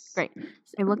 Yes. Great. So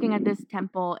you're looking at this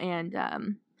temple, and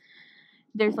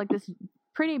there's like this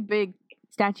pretty big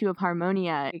statue of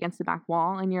Harmonia against the back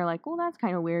wall, and you're like, well, that's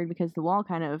kind of weird because the wall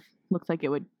kind of looks like it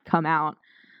would come out.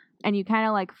 And you kind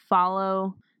of like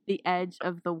follow the edge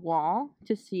of the wall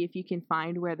to see if you can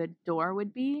find where the door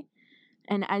would be.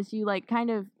 And as you like kind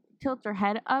of tilt your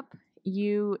head up,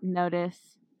 you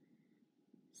notice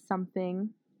something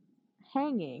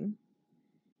hanging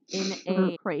in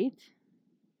a crate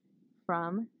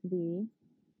from the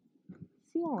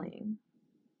ceiling.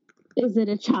 Is it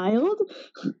a child?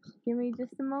 Give me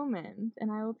just a moment,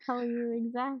 and I will tell you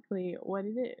exactly what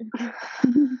it is.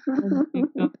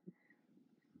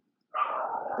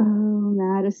 Oh,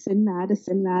 Madison,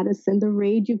 Madison, Madison, the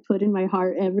rage you put in my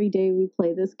heart every day we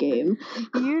play this game.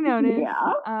 You notice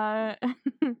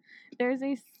there's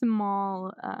a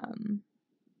small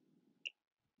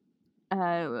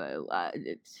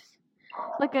it's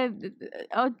like a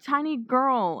tiny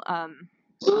girl up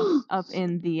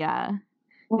in the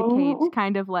cage,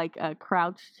 kind of like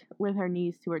crouched with her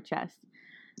knees to her chest,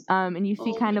 and you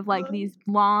see kind of like these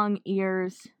long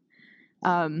ears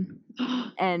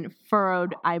and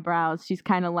furrowed eyebrows. She's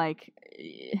kind of like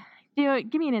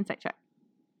Give me an insight check.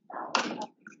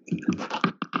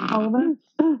 All of us?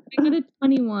 I got a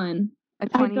 21. A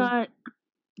 20.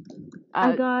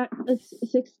 I got a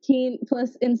 16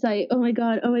 plus insight. Oh my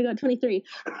god, 23.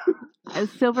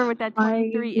 Silver with that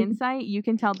 23 insight, you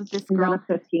can tell that this girl. Got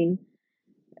a 15.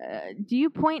 Do you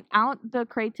point out the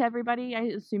crate to everybody? I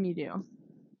assume you do.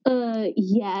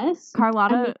 Yes.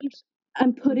 Carlotta.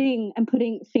 I'm putting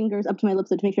fingers up to my lips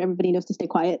to make sure everybody knows to stay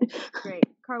quiet. Great.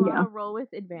 Carlotta, roll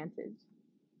with advantage.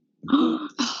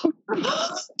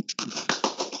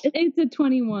 It's a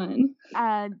 21.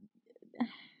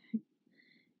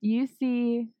 You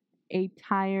see a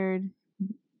tired,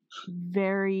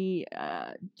 very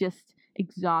just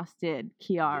exhausted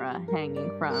Kiara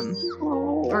hanging from,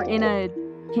 or in a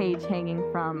cage hanging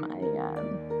from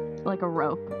a like a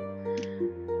rope.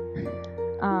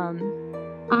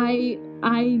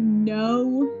 I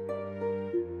know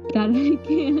that I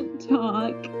can't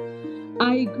talk.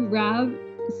 I grab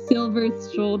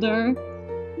Silver's shoulder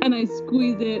and I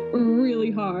squeeze it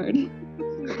really hard.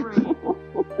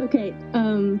 Okay,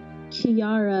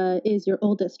 Kiara is your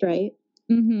oldest, right?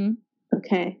 Mm-hmm.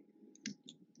 Okay.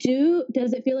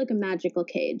 Does it feel like a magical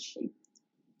cage?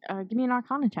 Give me an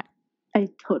Arcana check. I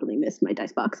totally missed my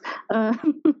dice box. A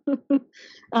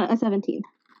 17.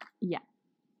 Yeah.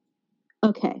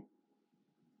 Okay.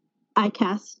 I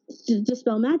cast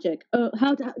Dispel Magic. Oh,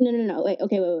 no. Wait.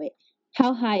 Okay, wait.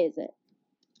 How high is it?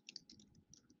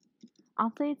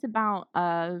 I'll say it's about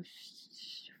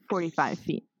 45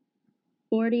 feet.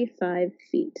 45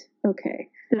 feet. Okay.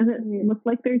 Does it look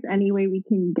like there's any way we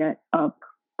can get up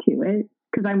to it?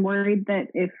 Because I'm worried that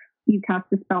if you cast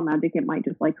Dispel Magic, it might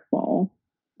just like fall.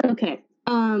 Okay.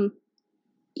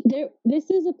 This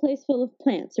is a place full of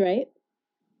plants, right?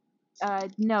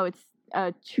 No, it's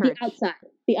a church.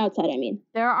 The outside, I mean.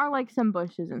 There are like some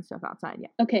bushes and stuff outside, yeah.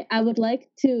 Okay, I would like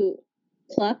to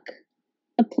pluck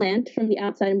a plant from the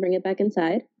outside and bring it back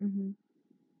inside. Mm-hmm.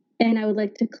 And I would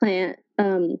like to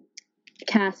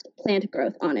cast plant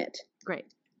growth on it. Great.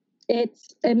 It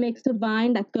makes a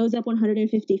vine that goes up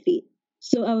 150 feet.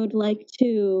 So I would like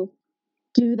to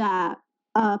do that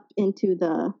up into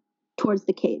towards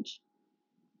the cage.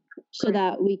 So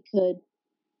that we could,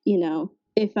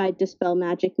 if I dispel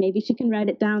magic, maybe she can ride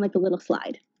it down like a little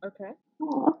slide. Okay.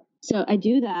 Aww. So I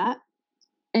do that,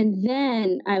 and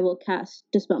then I will cast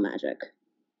Dispel Magic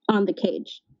on the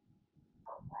cage.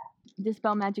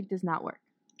 Dispel Magic does not work.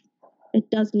 It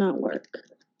does not work.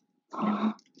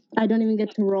 I don't even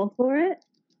get to roll for it?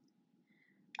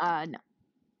 No.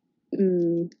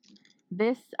 Mm.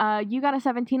 This, you got a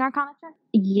 17 Arcana check?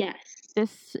 Yes.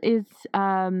 This is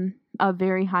a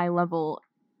very high level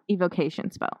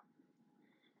evocation spell.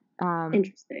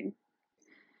 Interesting.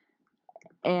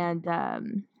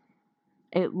 And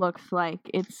it looks like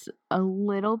it's a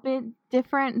little bit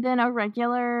different than a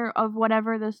regular of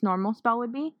whatever this normal spell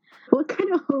would be. What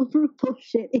kind of homebrew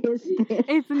bullshit is this?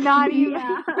 It's not even.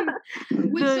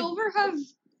 Would Silver have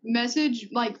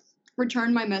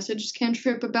return my message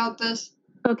cantrip about this?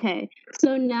 Okay,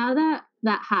 so now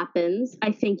that happens,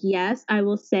 I think yes, I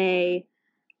will say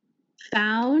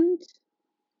found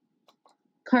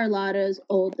Carlotta's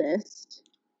oldest.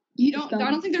 I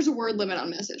don't think there's a word limit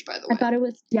on message, by the way. I thought it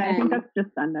was 10. Yeah, I think that's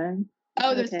just sending.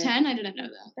 Oh, there's 10? I didn't know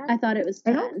that. I thought it was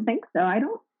 10. I don't think so. I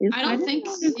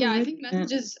think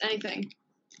message is anything.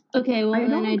 Okay, well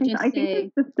then I just I think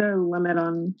it's just a limit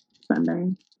on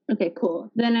sending. Okay,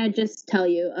 cool. Then I just tell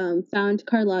you, found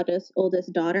Carlotta's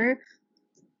oldest daughter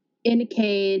in a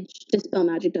cage. Dispel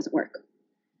Magic doesn't work.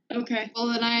 Okay. Well,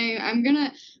 then I'm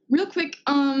gonna real quick.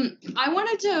 I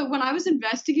wanted to when I was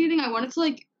investigating. I wanted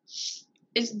to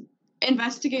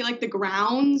investigate the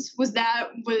grounds. Did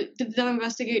the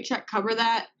investigate check cover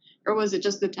that, or was it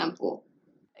just the temple?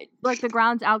 Like the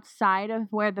grounds outside of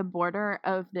where the border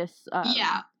of this.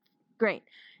 Yeah. Great.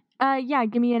 Yeah.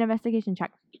 Give me an investigation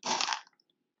check.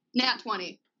 Nat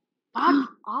 20. Fuck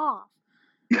off.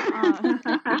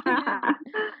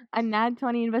 A nat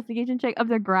 20 investigation check of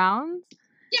the grounds?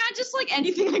 Yeah, just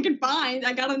anything I could find.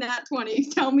 I got a nat 20.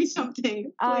 Tell me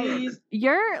something, please.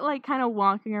 You're kind of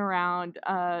walking around.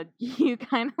 You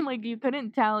kind of you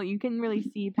couldn't tell. You couldn't really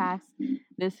see past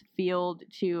this field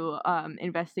to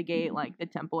investigate the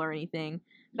temple or anything.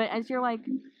 But as you're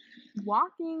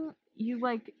walking,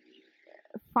 you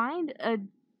find a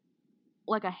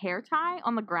hair tie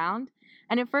on the ground,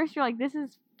 and at first you're this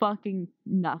is fucking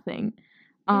nothing.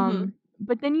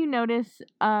 But then you notice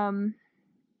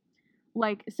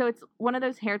so it's one of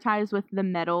those hair ties with the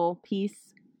metal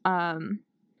piece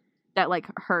that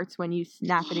hurts when you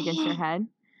snap it against your head,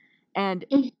 and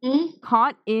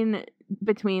caught in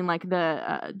between like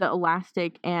the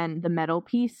elastic and the metal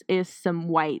piece is some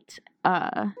white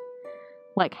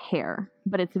like hair,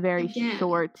 but it's very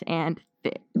short and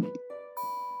thick.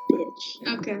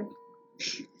 Bitch. Okay.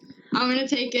 I'm gonna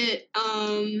take it.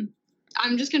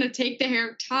 I'm just gonna take the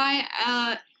hair tie.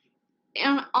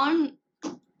 And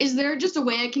is there just a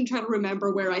way I can try to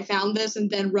remember where I found this and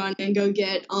then run and go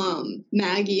get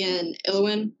Maggie and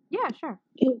Ilwin? Yeah, sure.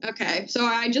 Okay, so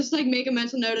I just like make a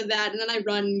mental note of that, and then I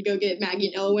run and go get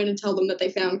Maggie and Ilwin and tell them that they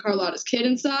found Carlotta's kid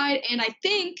inside. And I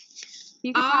think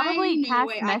you could probably cast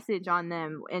message on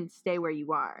them and stay where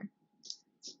you are.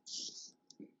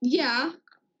 Yeah,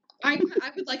 I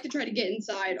would like to try to get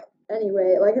inside.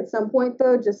 Anyway, like at some point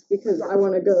though, just because I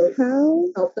want to go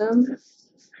help them.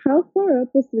 How far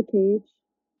up was the cage?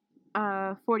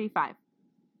 45.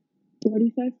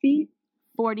 45 feet?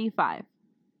 45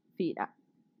 feet up.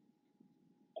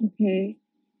 Okay.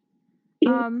 If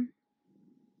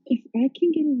I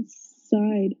can get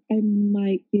inside, I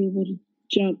might be able to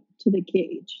jump to the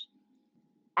cage.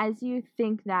 As you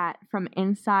think that from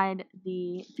inside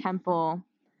the temple,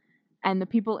 and the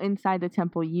people inside the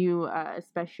temple, you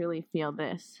especially feel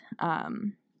this.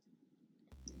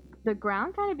 The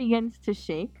ground kind of begins to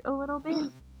shake a little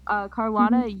bit.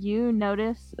 Carlotta, you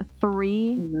notice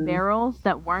 3 barrels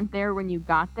that weren't there when you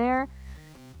got there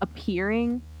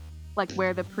appearing like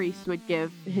where the priest would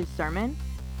give his sermon.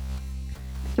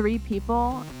 3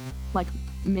 people like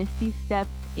misty step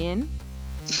in,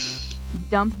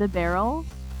 dump the barrels.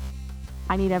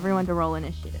 I need everyone to roll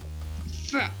initiative.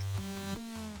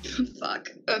 Fuck.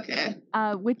 Okay.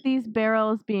 With these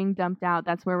barrels being dumped out,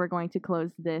 that's where we're going to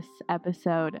close this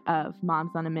episode of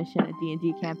Moms on a Mission, a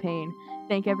D&D campaign.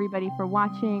 Thank everybody for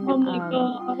watching. Oh my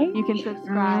God. You can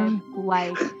subscribe,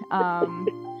 like,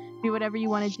 do whatever you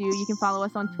want to do. You can follow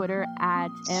us on Twitter at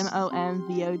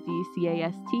MOMVODCAST.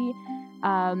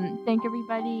 Thank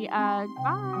everybody. Bye.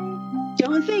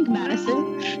 Don't think,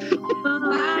 Madison.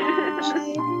 Bye.